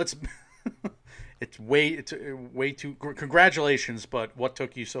 Let's. It's way too. Congratulations, but what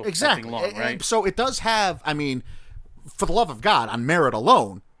took you so fucking long, right? So it does have. I mean, for the love of God, on merit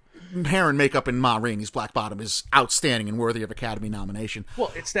alone, hair and makeup in Ma Rainey's Black Bottom is outstanding and worthy of Academy nomination.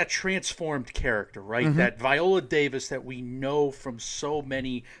 Well, it's that transformed character, right? That Viola Davis that we know from so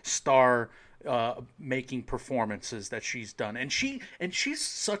many star making performances that she's done, and she's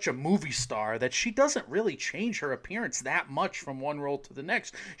such a movie star that she doesn't really change her appearance that much from one role to the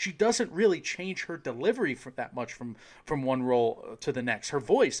next. She doesn't really change her delivery that much from one role to the next. Her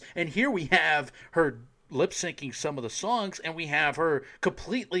voice, and here we have her lip syncing some of the songs, and we have her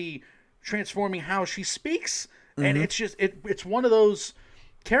completely transforming how she speaks, and it's just it's one of those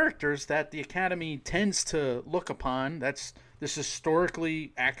characters that the Academy tends to look upon. That's this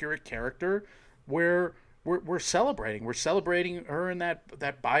historically accurate character where we're celebrating. We're celebrating her in that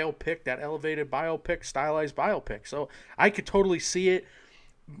biopic, that elevated biopic, stylized biopic. So I could totally see it.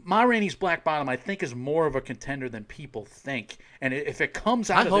 Ma Rainey's Black Bottom, I think, is more of a contender than people think. And if it comes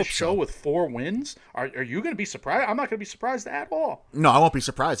out of this show with 4 wins, are you going to be surprised? I'm not going to be surprised at all. No, I won't be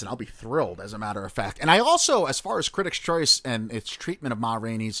surprised, and I'll be thrilled, as a matter of fact. And I also, as far as Critics' Choice and its treatment of Ma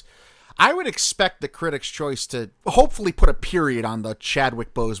Rainey's, I would expect the Critics' Choice to hopefully put a period on the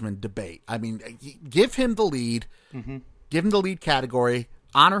Chadwick Boseman debate. I mean, give him the lead, give him the lead category,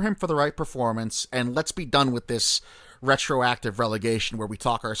 honor him for the right performance, and let's be done with this retroactive relegation where we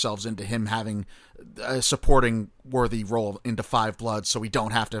talk ourselves into him having a supporting worthy role into Five Bloods, so we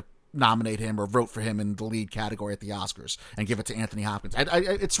don't have to nominate him or vote for him in the lead category at the Oscars and give it to Anthony Hopkins.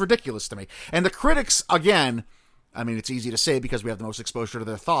 It's ridiculous to me. And the critics, again, I mean, it's easy to say because we have the most exposure to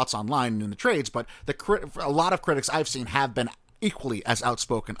their thoughts online and in the trades, but a lot of critics I've seen have been equally as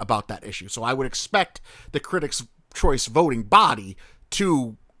outspoken about that issue. So I would expect the Critics' Choice voting body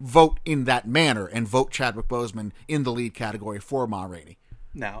to vote in that manner and vote Chadwick Boseman in the lead category for Ma Rainey.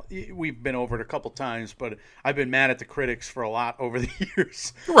 Now, we've been over it a couple times, but I've been mad at the critics for a lot over the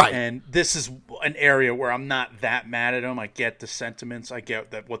years. Right. And this is an area where I'm not that mad at them. I get the sentiments. I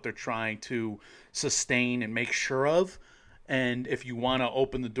get that what they're trying to sustain and make sure of. And if you want to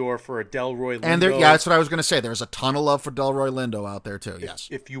open the door for a Delroy Lindo... And that's what I was going to say. There's a ton of love for Delroy Lindo out there, too, yes.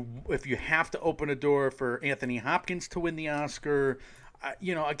 If you have to open a door for Anthony Hopkins to win the Oscar...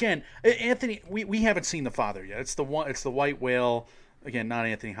 again, Anthony, we haven't seen The Father yet. It's the White Whale. Again, not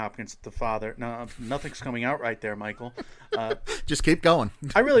Anthony Hopkins, The Father. No, nothing's coming out right there, Michael. Just keep going.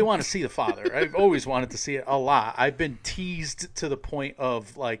 I really want to see The Father. I've always wanted to see it a lot. I've been teased to the point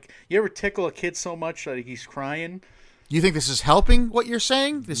of, like, you ever tickle a kid so much that he's crying? You think this is helping what you're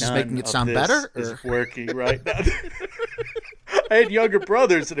saying? This is making it sound better? Is working right now. I had younger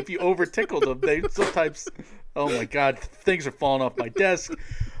brothers, and if you over tickled them, they sometimes, oh my God, things are falling off my desk.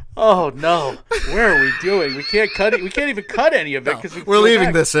 Oh no, where are we doing? We can't cut it. We can't even cut any of it because we're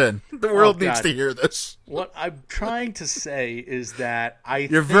leaving this in. The world needs to hear this. What I'm trying to say is that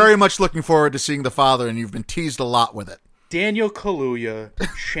you're very much looking forward to seeing The Father, and you've been teased a lot with it. Daniel Kaluuya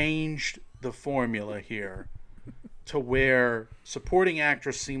changed the formula here to where supporting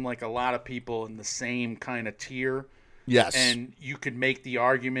actress seemed like a lot of people in the same kind of tier. Yes. And you could make the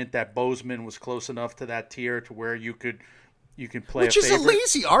argument that Boseman was close enough to that tier to where you could play Which a is favorite. a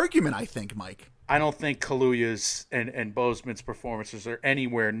lazy argument, I think, Mike. I don't think Kaluuya's and Boseman's performances are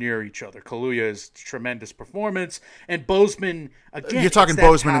anywhere near each other. Kaluuya's tremendous performance, and Boseman, again... You're talking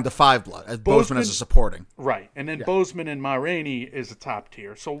Boseman in the Five Blood, as Boseman as a supporting. Right, and then Boseman and Ma Rainey is a top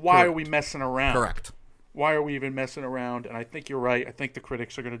tier. So why are we messing around? Correct. Why are we even messing around? And I think you're right. I think the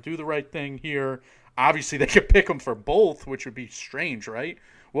critics are going to do the right thing here. Obviously, they could pick them for both, which would be strange, right?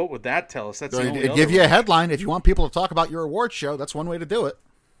 What would that tell us? That's the only give you a headline. If you want people to talk about your award show, that's one way to do it.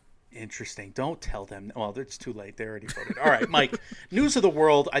 Interesting. Don't tell them. Well, it's too late. They already voted. All right, Mike. News of the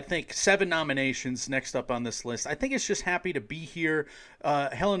world. I think 7 nominations next up on this list. I think it's just happy to be here.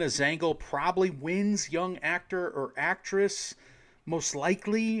 Helena Zengel probably wins Young Actor or Actress. most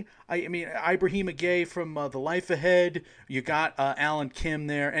likely. I mean, Ibrahim Agay from The Life Ahead. You got Alan Kim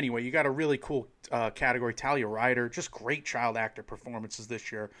there. Anyway, you got a really cool category. Talia Ryder, just great child actor performances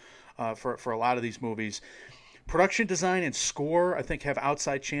this year for a lot of these movies. Production design and score, I think, have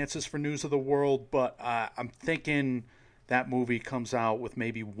outside chances for News of the World, but I'm thinking that movie comes out with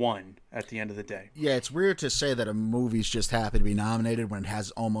maybe one at the end of the day. Yeah, it's weird to say that a movie's just happy to be nominated when it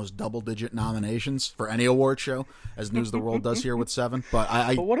has almost double-digit nominations for any award show, as News of the World does here with 7.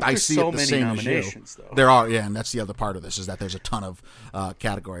 But what if I there's see so it the many same nominations, as you. though? There are, yeah, and that's the other part of this, is that there's a ton of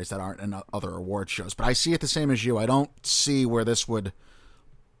categories that aren't in other award shows. But I see it the same as you. I don't see where this would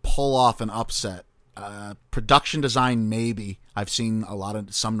pull off an upset. Production design, maybe. I've seen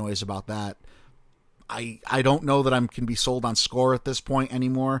some noise about that. I don't know that I can be sold on score at this point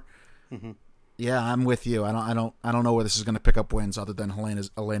anymore. Mm-hmm. Yeah, I'm with you. I don't know where this is going to pick up wins other than Helena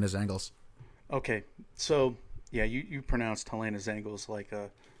Zengels. Okay, so yeah, you pronounced Helena Zengels like a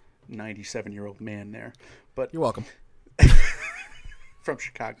 97-year-old man there, but you're welcome. From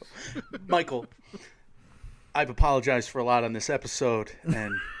Chicago, Michael. I've apologized for a lot on this episode,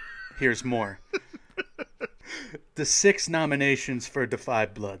 and here's more. The 6 nominations for Da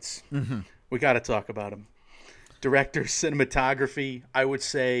 5 Bloods. Mm-hmm. We got to talk about them. Director, cinematography, I would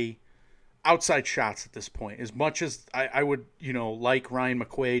say outside shots at this point. As much as I would, like Ryan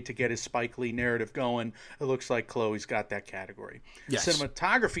McQuaid to get his Spike Lee narrative going, it looks like Chloe's got that category. Yes.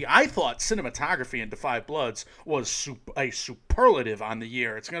 Cinematography, I thought cinematography in Da 5 Bloods was a superlative on the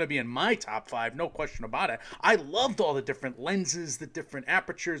year. It's going to be in my top 5, no question about it. I loved all the different lenses, the different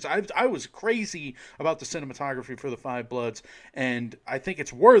apertures. I was crazy about the cinematography for Da 5 Bloods, and I think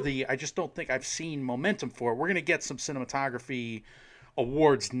it's worthy. I just don't think I've seen momentum for it. We're going to get some cinematography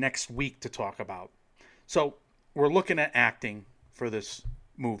awards next week to talk about. So we're looking at acting for this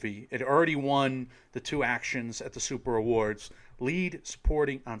movie. It already won the 2 actions at the Super Awards. Lead,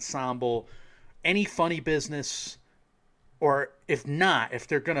 supporting, ensemble. Any funny business, or if not, if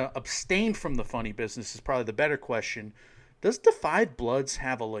they're going to abstain from the funny business is probably the better question. Does Da 5 Bloods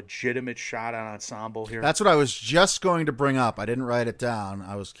have a legitimate shot on ensemble here? That's what I was just going to bring up. I didn't write it down.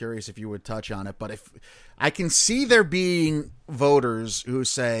 I was curious if you would touch on it. But if I can see there being voters who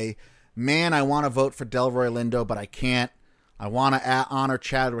say, man, I want to vote for Delroy Lindo, but I can't. I want to honor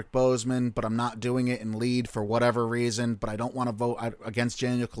Chadwick Boseman, but I'm not doing it in lead for whatever reason. But I don't want to vote against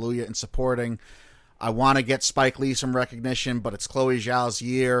Daniel Kaluuya in supporting. I want to get Spike Lee some recognition, but it's Chloe Zhao's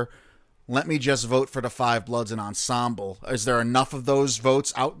year. Let me just vote for Da 5 Bloods and ensemble. Is there enough of those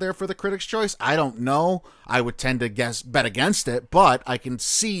votes out there for the Critics' Choice? I don't know. I would tend to bet against it, but I can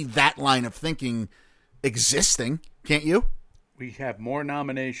see that line of thinking existing. Can't you? We have more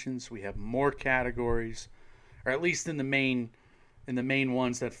nominations. We have more categories, or at least in the main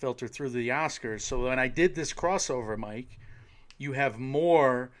ones that filter through the Oscars. So when I did this crossover, Mike, you have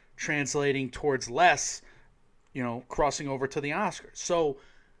more translating towards less, crossing over to the Oscars. So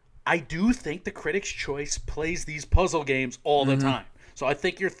I do think the Critics' Choice plays these puzzle games all the time. So I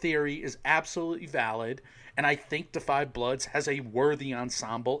think your theory is absolutely valid, and I think Da 5 Bloods has a worthy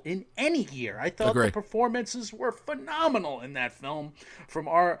ensemble in any year. I thought the performances were phenomenal in that film, from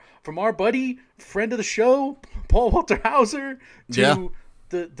our buddy, friend of the show, Paul Walter Hauser, to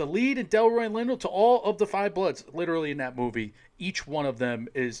the lead and Delroy Lindo, to all of Da 5 Bloods, literally in that movie. Each one of them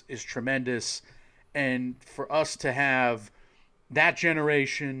is tremendous, and for us to have that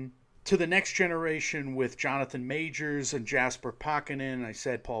generation to the next generation with Jonathan Majors and Jasper Pakkanen, I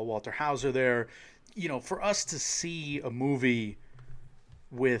said Paul Walter Hauser there, for us to see a movie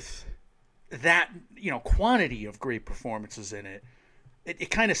with that, quantity of great performances in it,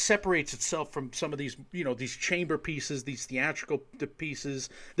 it kind of separates itself from some of these, these chamber pieces, these theatrical pieces.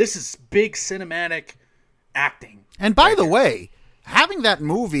 This is big cinematic acting. And by the way, having that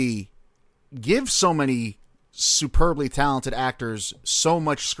movie give so many superbly talented actors so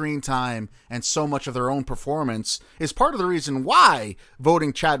much screen time and so much of their own performance is part of the reason why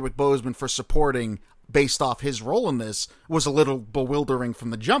voting Chadwick Boseman for supporting based off his role in this was a little bewildering from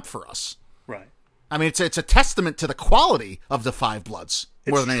the jump for us. Right. I mean, it's a testament to the quality of Da 5 Bloods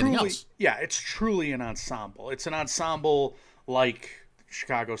more than anything else. Yeah, it's truly an ensemble. It's an ensemble like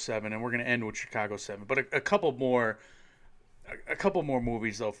Chicago 7, and we're going to end with Chicago 7. But a couple more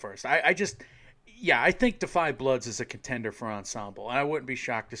movies though first. I think Da 5 Bloods is a contender for ensemble, and I wouldn't be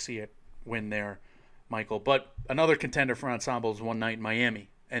shocked to see it win there, Michael. But another contender for ensemble is One Night in Miami,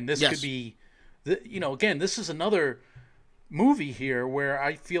 and this could be, again, this is another movie here where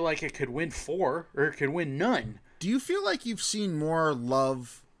I feel like it could win 4 or it could win none. Do you feel like you've seen more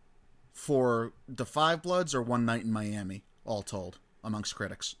love for Da 5 Bloods or One Night in Miami, all told, amongst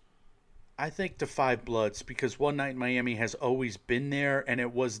critics? I think The Five Bloods, because One Night in Miami has always been there, and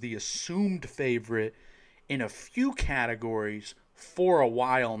it was the assumed favorite in a few categories for a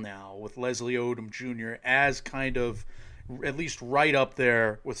while now, with Leslie Odom Jr. as kind of at least right up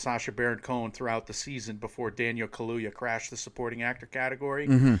there with Sacha Baron Cohen throughout the season before Daniel Kaluuya crashed the supporting actor category.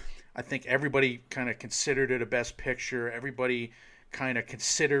 I think everybody kind of considered it a best picture. Everybody kind of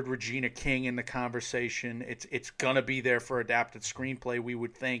considered Regina King in the conversation. It's going to be there for adapted screenplay, we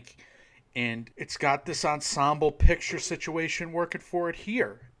would think. And it's got this ensemble picture situation working for it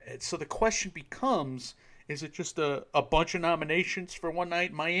here. So the question becomes, is it just a bunch of nominations for One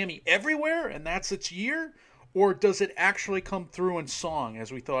Night in Miami everywhere, and that's its year? Or does it actually come through in song,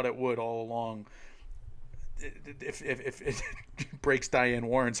 as we thought it would all along? If it breaks Diane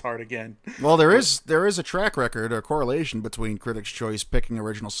Warren's heart again. Well, there is a track record, a correlation between Critics' Choice picking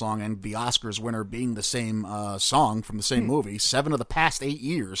original song and the Oscars winner being the same song from the same movie. 7 of the past 8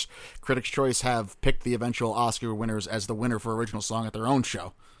 years, Critics' Choice have picked the eventual Oscar winners as the winner for original song at their own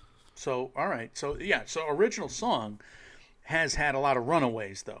show. So, all right. So original song has had a lot of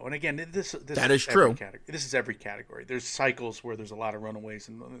runaways, though. And again, this that is true. This is every category. There's cycles where there's a lot of runaways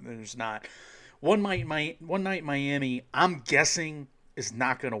and there's not. One Night in Miami, I'm guessing, is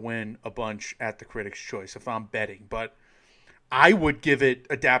not going to win a bunch at the Critics' Choice if I'm betting. But I would give it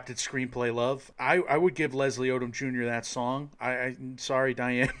adapted screenplay love. I would give Leslie Odom Jr. that song. I'm sorry,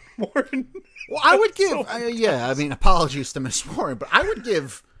 Diane Warren. Well, I would give, apologies to Miss Warren, but I would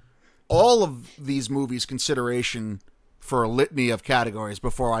give all of these movies consideration for a litany of categories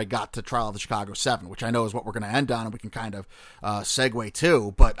before I got to Trial of the Chicago 7, which I know is what we're going to end on and we can kind of segue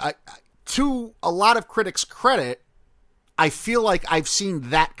to. But to a lot of critics' credit, I feel like I've seen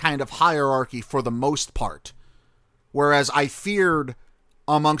that kind of hierarchy for the most part. Whereas I feared,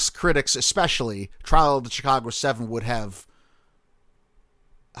 amongst critics especially, Trial of the Chicago 7 would have,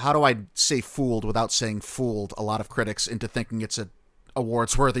 how do I say fooled without saying fooled, a lot of critics into thinking it's a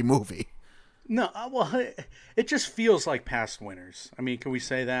awards-worthy movie. No, well, it just feels like past winners. I mean, can we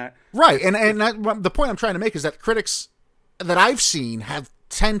say that? Right, and the point I'm trying to make is that critics that I've seen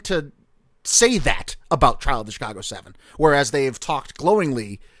tend to say that about Trial of the Chicago 7, whereas they've talked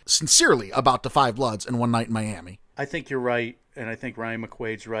glowingly, sincerely about The Five Bloods and One Night in Miami. I think you're right, and I think Ryan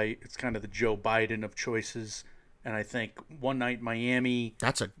McQuaid's right. It's kind of the Joe Biden of choices, and I think One Night in Miami...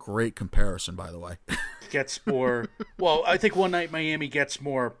 That's a great comparison, by the way. ...gets more... Well, I think One Night in Miami gets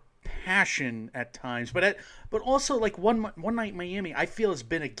more passion at times, but also like One Night in Miami, I feel has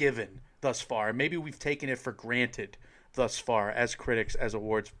been a given thus far. Maybe we've taken it for granted thus far as critics, as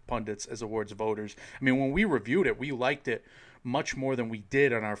awards pundits, as awards voters. I mean, when we reviewed it, we liked it much more than we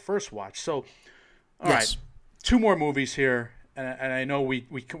did on our first watch. So, all right, 2 more movies here, and I know we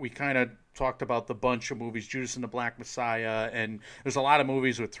kind of talked about the bunch of movies, Judas and the Black Messiah, and there's a lot of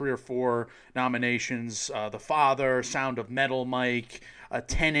movies with 3 or 4 nominations. The Father, Sound of Metal, Mike,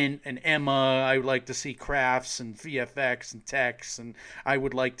 Tenet and Emma. I would like to see Crafts and VFX and Tex, and I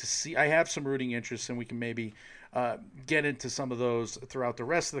would like to see. I have some rooting interests, and we can maybe get into some of those throughout the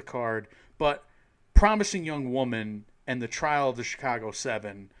rest of the card. But Promising Young Woman and The Trial of the Chicago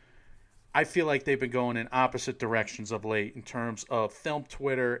 7, I feel like they've been going in opposite directions of late in terms of film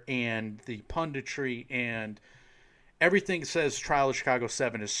Twitter and the punditry, and everything says Trial of Chicago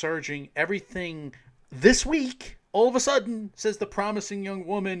 7 is surging. Everything this week, all of a sudden, says The Promising Young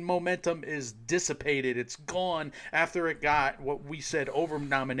Woman momentum is dissipated. It's gone after it got what we said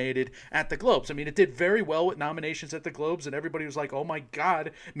over-nominated at the Globes. I mean, it did very well with nominations at the Globes, and everybody was like, oh my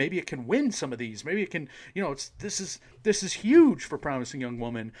God, maybe it can win some of these. Maybe it can, this is huge for Promising Young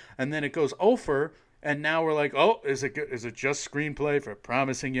Woman. And then it goes over, and now we're like, oh, is it just screenplay for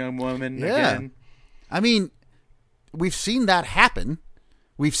Promising Young Woman again? I mean, we've seen that happen.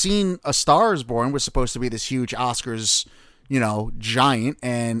 We've seen A Star is Born was supposed to be this huge Oscars, giant,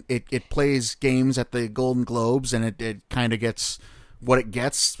 and it plays games at the Golden Globes, and it kind of gets what it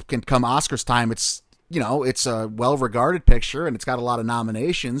gets. Can come Oscars time, it's a well-regarded picture, and it's got a lot of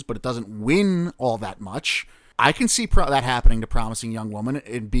nominations, but it doesn't win all that much. I can see that happening to Promising Young Woman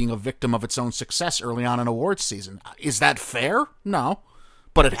and being a victim of its own success early on in awards season. Is that fair? No,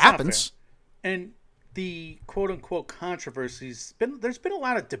 but it happens. And the quote-unquote controversies, there's been a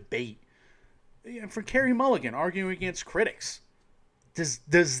lot of debate. For Carey Mulligan arguing against critics.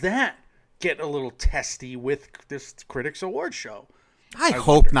 Does that get a little testy with this Critics Award show? I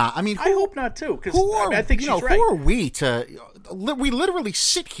hope not. I mean, I hope not too. Because I think she's right. Who are we to? We literally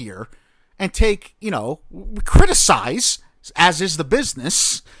sit here and take, criticize, as is the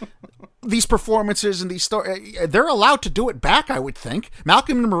business, these performances and these stories. They're allowed to do it back, I would think.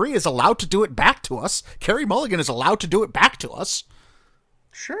 Malcolm and Marie is allowed to do it back to us. Carey Mulligan is allowed to do it back to us.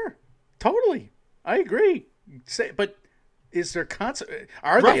 Sure. Totally. I agree. But is there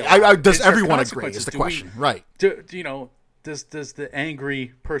are Right. they Does is there everyone agree consequences? is the Do question. Right. Does the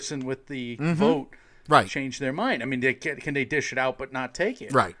angry person with the vote Right. change their mind? I mean, can they dish it out but not take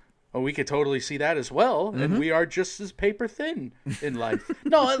it? Right. Oh, we could totally see that as well, and we are just as paper thin in life.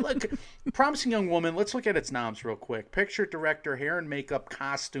 No, look, Promising Young Woman, let's look at its noms real quick. Picture, director, hair and makeup,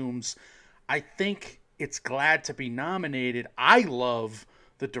 costumes. I think it's glad to be nominated. I love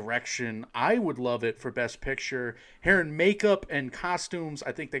the direction. I would love it for Best Picture. Hair and makeup and costumes,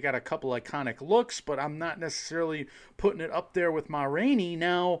 I think they got a couple iconic looks, but I'm not necessarily putting it up there with Ma Rainey.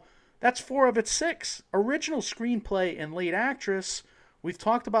 Now, that's 4 of its 6. Original screenplay and lead actress. We've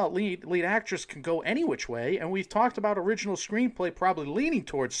talked about lead actress can go any which way, and we've talked about original screenplay probably leaning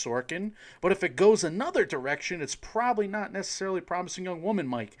towards Sorkin, but if it goes another direction, it's probably not necessarily Promising Young Woman,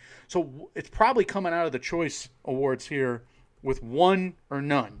 Mike. So it's probably coming out of the Choice Awards here with one or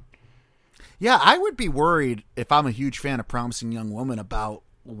none. Yeah, I would be worried if I'm a huge fan of Promising Young Woman about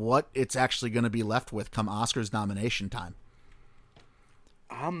what it's actually going to be left with come Oscars nomination time.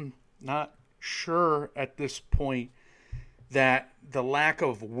 I'm not sure at this point that the lack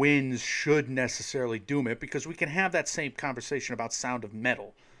of wins should necessarily doom it, because we can have that same conversation about Sound of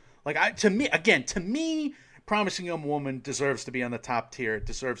Metal. Like, to me, Promising Young Woman deserves to be on the top tier. It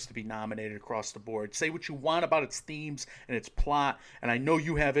deserves to be nominated across the board. Say what you want about its themes and its plot, and I know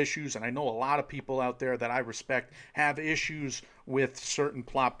you have issues, and I know a lot of people out there that I respect have issues with certain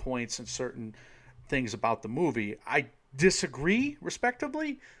plot points and certain things about the movie. I disagree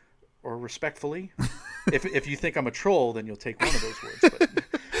respectively or respectfully. If you think I'm a troll, then you'll take one of those words.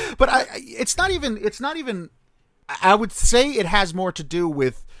 But it's not even. I would say it has more to do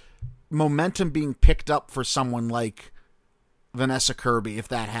with momentum being picked up for someone like Vanessa Kirby, if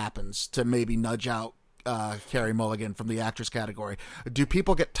that happens, to maybe nudge out Carey Mulligan from the actress category. Do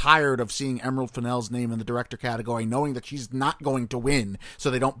people get tired of seeing Emerald Fennell's name in the director category, knowing that she's not going to win,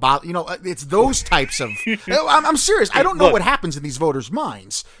 so they don't bother? It's those types of. I'm serious. I don't know what happens in these voters'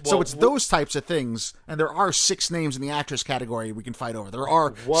 minds. So it's those types of things, and there are 6 names in the actress category we can fight over. There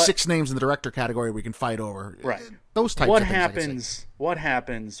are 6 names in the director category we can fight over. Right. Those types of things. What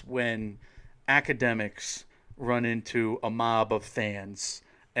happens when academics run into a mob of fans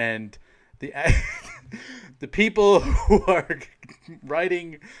and the people who are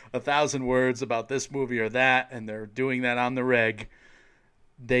writing 1,000 words about this movie or that, and they're doing that on the reg,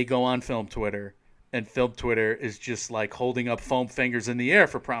 they go on Film Twitter, and Film Twitter is just like holding up foam fingers in the air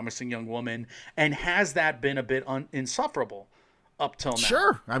for Promising Young Woman, and has that been a bit insufferable up till now?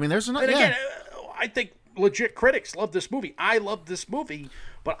 Sure. I mean, there's another. And again, I think legit critics love this movie. I love this movie,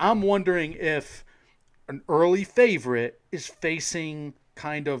 but I'm wondering if an early favorite is facing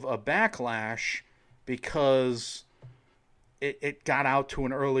kind of a backlash because it got out to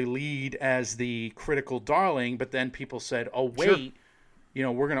an early lead as the critical darling, but then people said, oh, wait,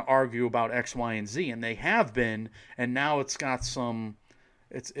 we're going to argue about X, Y, and Z, and they have been, and now it's got some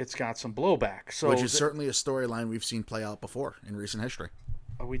blowback. So which is certainly a storyline we've seen play out before in recent history.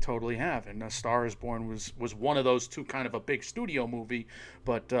 We totally have, and A Star Is Born was one of those two, kind of a big studio movie,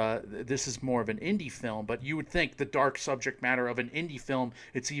 but this is more of an indie film. But you would think the dark subject matter of an indie film,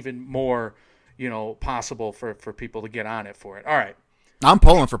 it's even more, possible for people to get on it for it. All right. I'm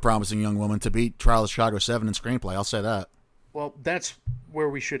pulling for Promising Young Woman to beat Trial of Chicago 7 in screenplay. I'll say that. Well, that's where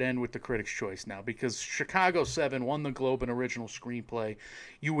we should end with the Critics' Choice now, because Chicago 7 won the Globe in original screenplay.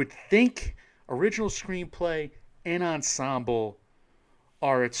 You would think original screenplay and ensemble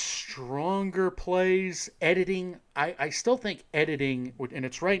are its stronger plays. Editing, I still think editing, and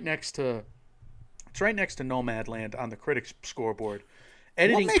it's right next to Nomadland on the critics scoreboard.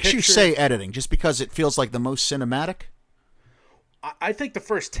 Editing. What makes you say editing? Just because it feels like the most cinematic? I think the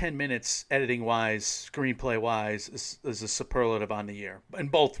first 10 minutes, editing-wise, screenplay-wise, is a superlative on the year. In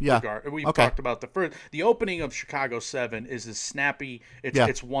both regards. We've talked about the opening of Chicago 7 is as snappy.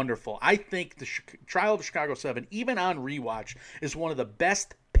 It's wonderful. I think the Trial of Chicago 7, even on rewatch, is one of the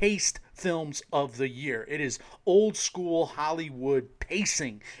best paced films of the year. It is old school Hollywood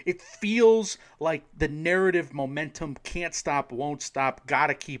pacing. It feels like the narrative momentum can't stop, won't stop,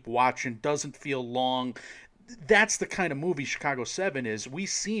 gotta keep watching, doesn't feel long. That's the kind of movie Chicago 7 is. We've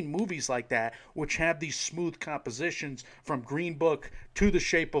seen movies like that which have these smooth compositions, from Green Book to The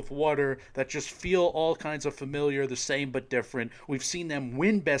Shape of Water, that just feel all kinds of familiar, the same but different. We've seen them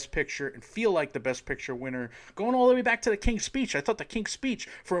win Best Picture and feel like the Best Picture winner. Going all the way back to The King's Speech. I thought The King's Speech,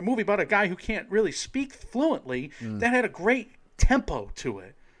 for a movie about a guy who can't really speak fluently, that had a great tempo to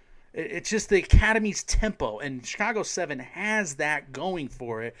it. It's just the Academy's tempo, and Chicago 7 has that going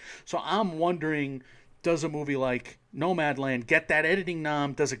for it. So I'm wondering, does a movie like Nomadland get that editing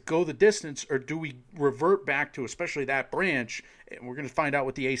nom? Does it go the distance, or do we revert back to, especially that branch, and we're going to find out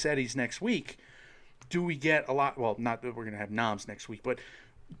with the Ace Eddies next week, do we get a lot, well, not that we're going to have noms next week, but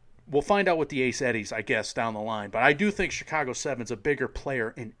we'll find out with the Ace Eddies, I guess, down the line. But I do think Chicago 7's a bigger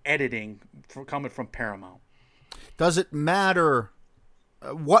player in editing coming from Paramount. Does it matter?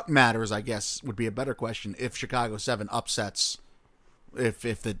 What matters, I guess, would be a better question if Chicago 7 upsets, if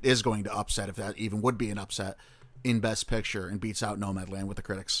it is going to upset, if that even would be an upset in Best Picture and beats out Nomadland with the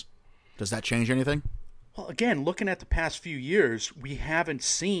critics. Does that change anything? Well, again, looking at the past few years, we haven't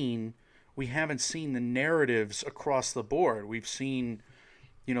seen the narratives across the board. We've seen,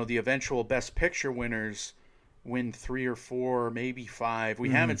 the eventual Best Picture winners win 3 or 4, maybe 5. We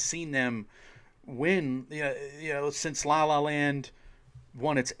haven't seen them win, since La La Land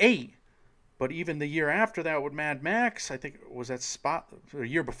won its 8. But even the year after that with Mad Max, I think it was that a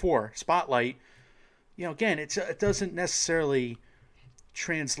year before, Spotlight, again, it doesn't necessarily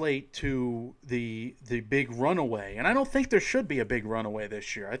translate to the big runaway. And I don't think there should be a big runaway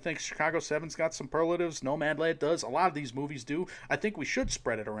this year. I think Chicago 7's got some superlatives. Nomadland does. A lot of these movies do. I think we should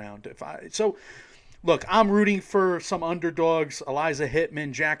spread it around. Look, I'm rooting for some underdogs. Eliza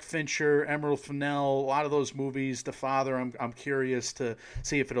Hittman, Jack Fincher, Emerald Fennell, a lot of those movies. The Father, I'm curious to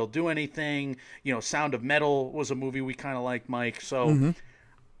see if it'll do anything. Sound of Metal was a movie we kind of liked, Mike. So,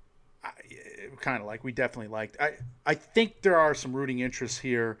 we definitely liked. I think there are some rooting interests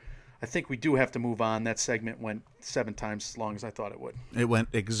here. I think we do have to move on. That segment went 7 times as long as I thought it would. It went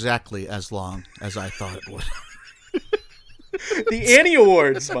exactly as long as I thought it would. The Annie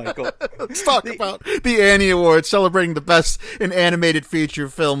Awards, Michael. Let's talk about the Annie Awards, celebrating the best in animated feature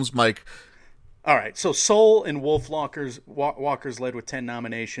films, Mike. All right, so Soul and Wolf Walkers led with 10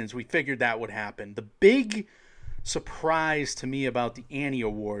 nominations. We figured that would happen. The big surprise to me about the Annie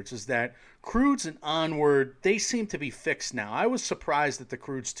Awards is that Croods and Onward, they seem to be fixed now. I was surprised that the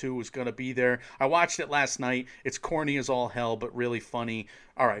Croods 2 was going to be there. I watched it last night. It's corny as all hell, but really funny.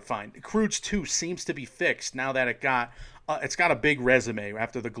 All right, fine. Croods 2 seems to be fixed now that it's got a big resume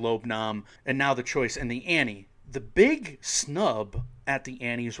after the Globe nom and now the choice and the Annie. The big snub at the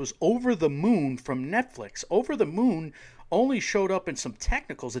Annies was Over the Moon from Netflix. Over the Moon only showed up in some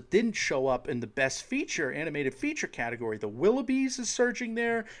technicals. It didn't show up in the Best Feature, Animated Feature category. The Willoughbys is surging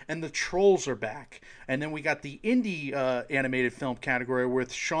there, and the Trolls are back. And then we got the Indie Animated Film category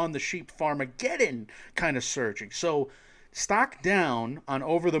with Shaun the Sheep Farmageddon kind of surging. So stock down on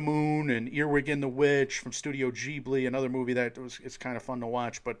Over the Moon and Earwig and the Witch from Studio Ghibli, another movie that it's kind of fun to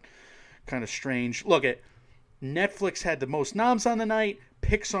watch, but kind of strange. Look, Netflix had the most noms on the night.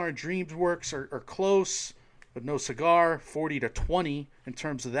 Pixar and DreamWorks are close, but no cigar, 40-20 in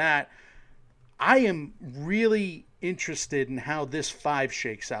terms of that. I am really interested in how this 5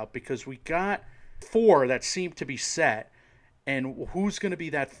 shakes out because we got 4 that seem to be set, and who's going to be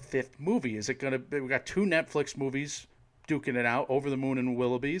that 5th movie? Is it going to be, we got 2 Netflix movies duking it out, Over the Moon and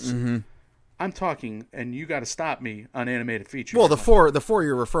Willoughby's. Mm-hmm. I'm talking, and you got to stop me on animated features. Well, the four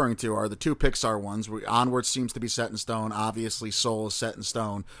you're referring to are the 2 Pixar ones. Onward seems to be set in stone. Obviously, Soul is set in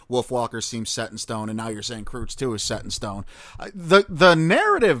stone. Wolfwalker seems set in stone, and now you're saying Croods 2 is set in stone. The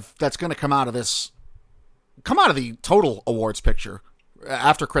narrative that's going to come out of the total awards picture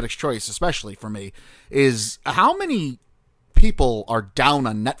after Critics' Choice, especially for me, is how many people are down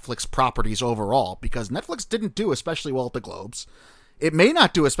on Netflix properties overall, because Netflix didn't do especially well at the Globes. It may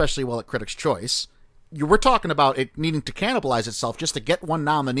not do especially well at Critics' Choice. We're talking about it needing to cannibalize itself just to get one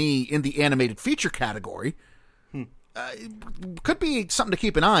nominee in the animated feature category. Could be something to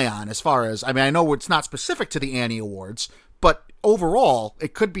keep an eye on as far as, I know it's not specific to the Annie Awards, but overall,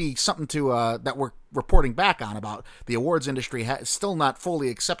 it could be something to that we're reporting back on about the awards industry still not fully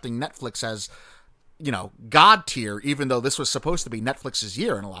accepting Netflix as, God tier, even though this was supposed to be Netflix's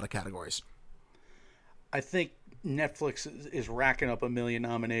year in a lot of categories. I think Netflix is racking up 1 million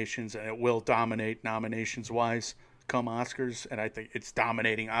nominations, and it will dominate nominations-wise come Oscars, and I think it's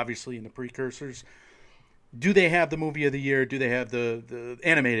dominating, obviously, in the precursors. Do they have the movie of the year? Do they have the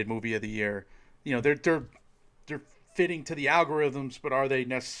animated movie of the year? They're fitting to the algorithms, but are they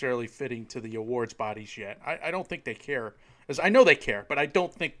necessarily fitting to the awards bodies yet? I don't think they care. I know they care, but I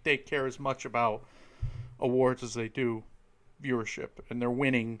don't think they care as much about awards as they do viewership, and they're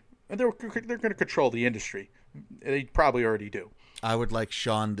winning, and they're going to control the industry. They probably already do. I would like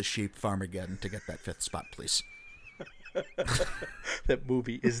Shaun the Sheep Farmageddon to get that 5th spot, please. That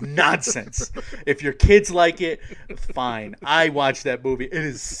movie is nonsense. If your kids like it, fine. I watched that movie. It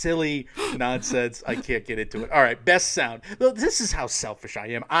is silly nonsense. I can't get into it. All right, best sound. Well, this is how selfish I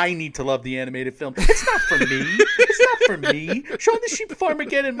am. I need to love the animated film. It's not for me. It's not for me. Shaun the Sheep of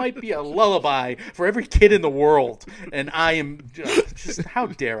Armageddon might be a lullaby for every kid in the world. And I am just, how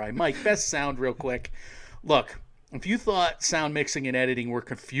dare I? Mike, best sound real quick. Look, if you thought sound mixing and editing were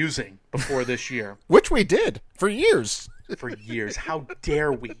confusing before this year, Which we did for years. how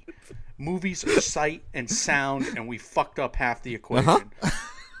dare we? Movies are sight and sound, and we fucked up half the equation.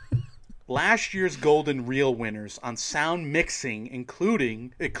 Last year's Golden Reel winners on sound mixing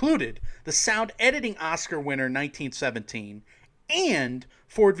included the sound editing Oscar winner 1917 and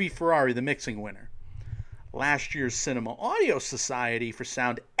Ford v Ferrari, the mixing winner. Last year's Cinema Audio Society for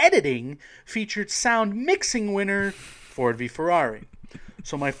sound editing featured sound mixing winner Ford v Ferrari.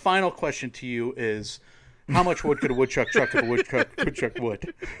 So my final question to you is, how much wood could a woodchuck chuck if a woodchuck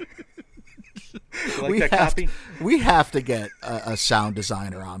would? You like that copy? We have to get a sound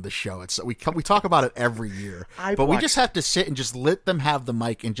designer on the show. We talk about it every year, but we just have to sit and just let them have the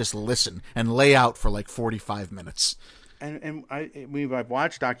mic and just listen and lay out for like 45 minutes. And I've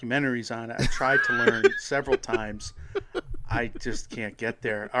watched documentaries on it. I tried to learn several times. I just can't get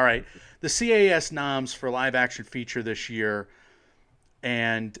there. All right. The CAS noms for live action feature this year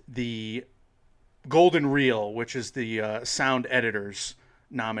and the Golden Reel, which is the sound editors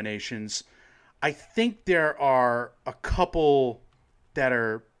nominations. I think there are a couple that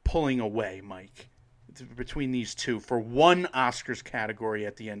are pulling away, Mike, between these two for one Oscars category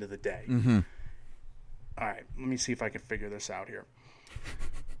at the end of the day. Mm-hmm. All right, let me see if I can figure this out here.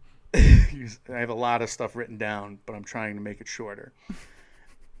 I have a lot of stuff written down, but I'm trying to make it shorter.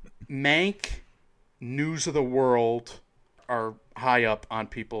 Mank, News of the World are high up on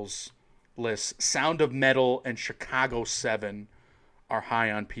people's lists. Sound of Metal and Chicago 7 are high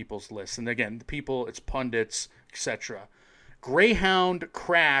on people's lists. And again, the people, it's pundits, etc. Greyhound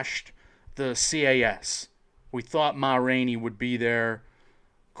crashed the CAS. We thought Ma Rainey would be there.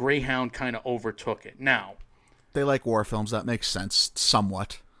 Greyhound kind of overtook it. Now, they like war films. That makes sense,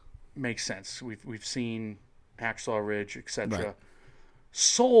 somewhat. Makes sense. We've seen Hacksaw Ridge, etc. Right.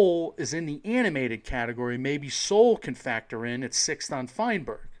 Soul is in the animated category. Maybe Soul can factor in. It's sixth on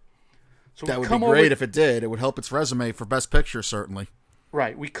Feinberg. So that would be great if it did. It would help its resume for Best Picture, certainly.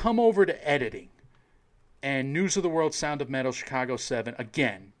 Right. We come over to editing. And News of the World, Sound of Metal, Chicago 7.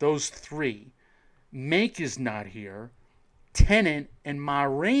 Again, those three. Mank is not here. Tenet and Ma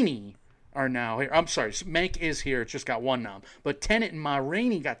Rainey are now here. I'm sorry, Mank is here. It's just got one nom. But Tenet and Ma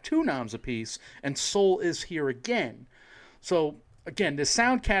Rainey got two noms apiece, and Soul is here again. So, again, the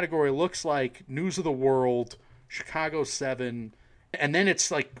sound category looks like News of the World, Chicago 7, and then it's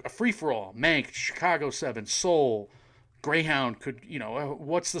like a free-for-all. Mank, Chicago 7, Soul, Greyhound could,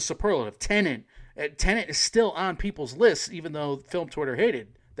 what's the superlative? Tenet. Tenet is still on people's lists, even though Film Twitter hated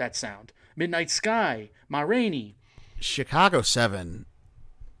that sound. Midnight Sky, Ma Rainey. Chicago 7,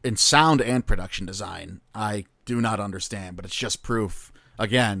 in sound and production design, I do not understand, but it's just proof,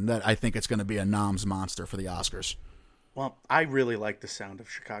 again, that I think it's going to be a noms monster for the Oscars. Well, I really like the sound of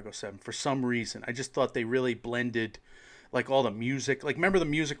Chicago 7 for some reason. I just thought they really blended, like, all the music. Like, remember the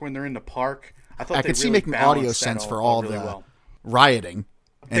music when they're in the park? I could see making audio sense for all really the rioting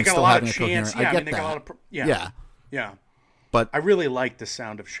and they got still a lot having of a coherent. chants. I get they that. got a lot of Yeah. But I really like the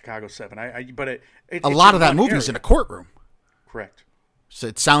sound of Chicago 7. A lot of that movie is in a courtroom. Correct. So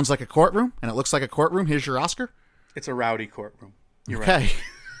it sounds like a courtroom, and it looks like a courtroom. Here's your Oscar. It's a rowdy courtroom. You're okay.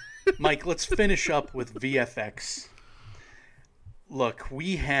 Right. Mike, let's finish up with VFX. Look,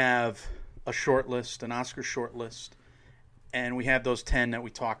 we have a short list, an Oscar short list, and we have those 10 that we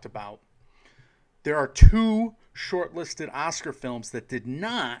talked about. There are two shortlisted Oscar films that did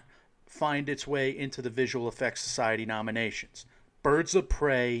not find its way into the Visual Effects Society nominations. Birds of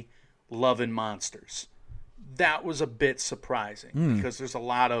Prey, Love and Monsters. That was a bit surprising because there's a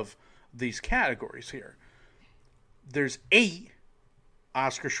lot of these categories here. There's 8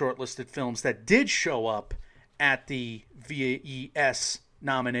 Oscar shortlisted films that did show up at the VES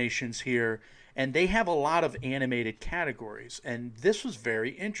nominations here, and they have a lot of animated categories, and this was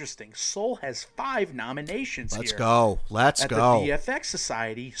very interesting. Soul has 5 nominations Let's here. Let's at go. the VFX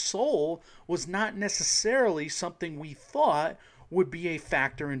Society. Soul was not necessarily something we thought would be a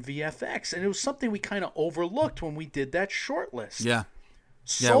factor in VFX, and it was something we kind of overlooked when we did that short list. Yeah.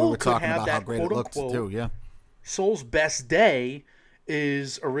 Soul we were could talking have about that how great it looked, quote-unquote too, yeah. Soul's best day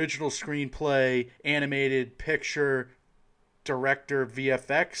is original screenplay, animated picture, director,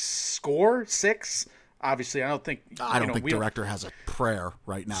 VFX, score 6. Obviously, I don't think think director has a prayer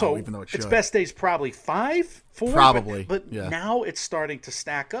right now, so even though it should. Its best days probably 5, 4, Probably, but yeah. now it's starting to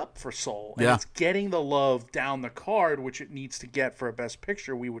stack up for Soul, and Yeah. it's getting the love down the card, which it needs to get for a Best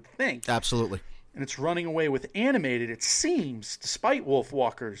Picture, we would think. Absolutely. And it's running away with animated, it seems, despite Wolf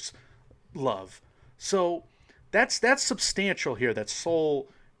Walker's love. So that's substantial here, that Soul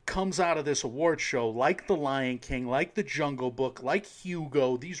comes out of this award show like The Lion King, like The Jungle Book, like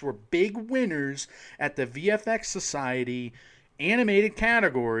Hugo. These were big winners at the VFX Society animated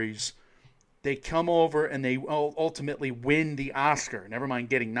categories. They come over and they ultimately win the Oscar. Never mind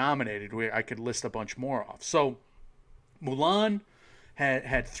getting nominated. I could list a bunch more off. So Mulan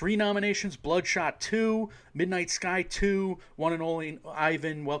had 3 nominations: Bloodshot 2, Midnight Sky 2, One and Only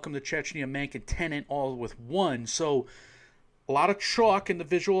Ivan, Welcome to Chechnya, Mank, and Tenet, all with 1. So a lot of chalk in the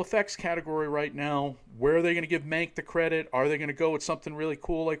visual effects category right now. Where are they going to give Mank the credit? Are they going to go with something really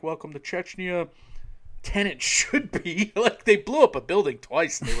cool like Welcome to Chechnya? Tenet should be. Like, they blew up a building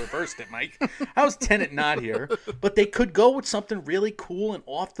twice and they reversed it, Mike. How is Tenet not here? But they could go with something really cool and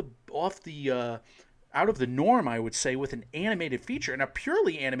out of the norm, I would say, with an animated feature, and a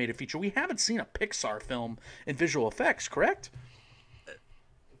purely animated feature. We haven't seen a Pixar film in visual effects, correct?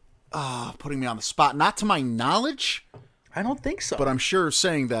 Putting me on the spot. Not to my knowledge. I don't think so. But I'm sure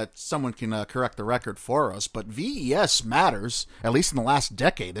saying that someone can correct the record for us. But VES matters, at least in the last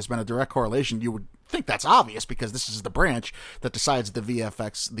decade. There's been a direct correlation. You would think that's obvious because this is the branch that decides the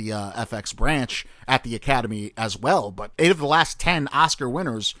FX branch at the Academy as well. But 8 of the last 10 Oscar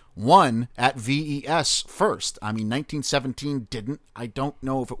winners won at VES first. I mean, 1917 didn't. I don't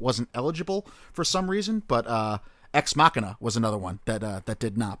know if it wasn't eligible for some reason, but Ex Machina was another one that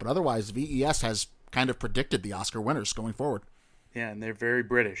did not. But otherwise, VES has kind of predicted the Oscar winners going forward. Yeah, and they're very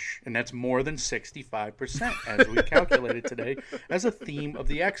British, and that's more than 65%, as we calculated today, as a theme of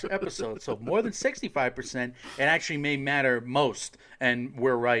the episode. So more than 65%, it actually may matter most, and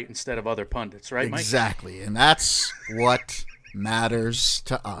we're right instead of other pundits, right, Mike? Exactly, and that's what matters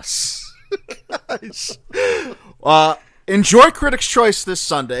to us. Enjoy Critics' Choice this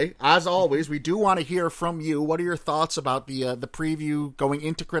Sunday. As always, we do want to hear from you. What are your thoughts about the preview going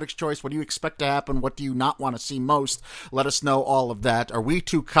into Critics' Choice? What do you expect to happen? What do you not want to see most? Let us know all of that. Are we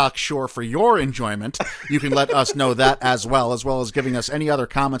too cocksure for your enjoyment? You can let us know that as well as giving us any other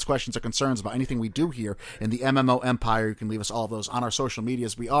comments, questions, or concerns about anything we do here in the MMO Empire. You can leave us all of those on our social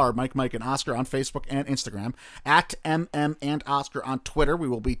medias. We are Mike, and Oscar on Facebook and Instagram, at MM and Oscar on Twitter. We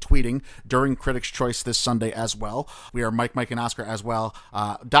will be tweeting during Critics' Choice this Sunday as well. We are Mike and Oscar as well,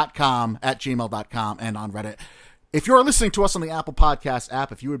 .com, at gmail.com, and on Reddit. If you're listening to us on the Apple Podcast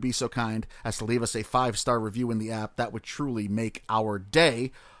app, if you would be so kind as to leave us a 5-star review in the app, that would truly make our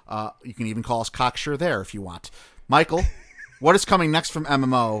day. You can even call us cocksure there if you want. Michael, what is coming next from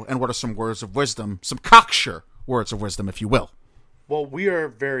MMO, and what are some words of wisdom, some cocksure words of wisdom, if you will? Well, we are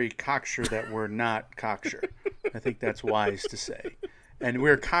very cocksure that we're not cocksure. I think that's wise to say. And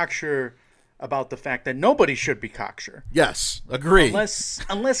we're cocksure about the fact that nobody should be cocksure. Yes, agree.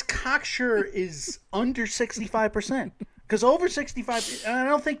 Unless cocksure is under 65%. Because over 65, I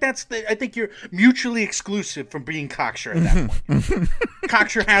don't think I think you're mutually exclusive from being cocksure at that point.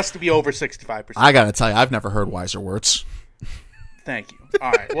 Cocksure has to be over 65%. I gotta tell you, I've never heard wiser words. Thank you.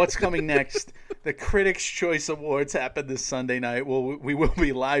 All right, what's coming next? The Critics' Choice Awards happen this Sunday night. We will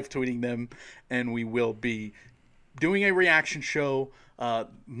be live tweeting them, and we will be doing a reaction show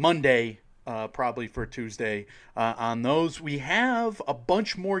Monday, probably for Tuesday, on those. We have a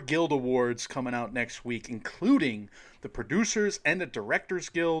bunch more Guild Awards coming out next week, including the Producers and the Directors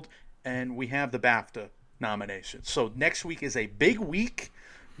Guild, and we have the BAFTA nominations. So next week is a big week.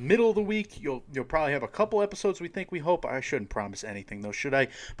 Middle of the week, you'll probably have a couple episodes, we hope. I shouldn't promise anything, though, should I?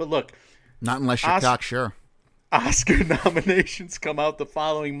 But look. Not unless you're cocksure. Oscar nominations come out the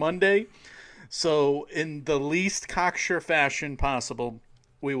following Monday. So in the least cocksure fashion possible,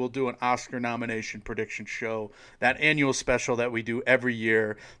 we will do an Oscar nomination prediction show, that annual special that we do every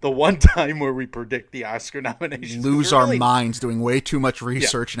year, the one time where we predict the Oscar nominations. Lose our minds doing way too much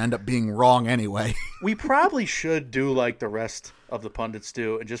research and end up being wrong anyway. We probably should do like the rest of the pundits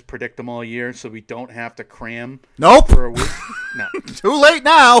do and just predict them all year so we don't have to cram. Nope. For a week. No. Too late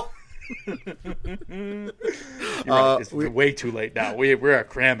now. You're right. It's way too late now. We're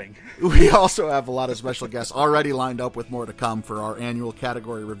cramming. We also have a lot of special guests already lined up with more to come for our annual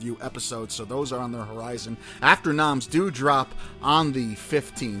category review episodes, so those are on the horizon. After noms do drop on the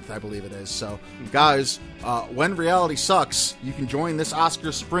 15th, I believe it is. So, guys, when reality sucks, you can join this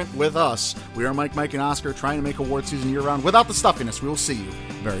Oscar sprint with us. We are Mike, and Oscar, trying to make award season year-round without the stuffiness. We will see you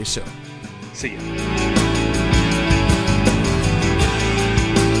very soon. See you.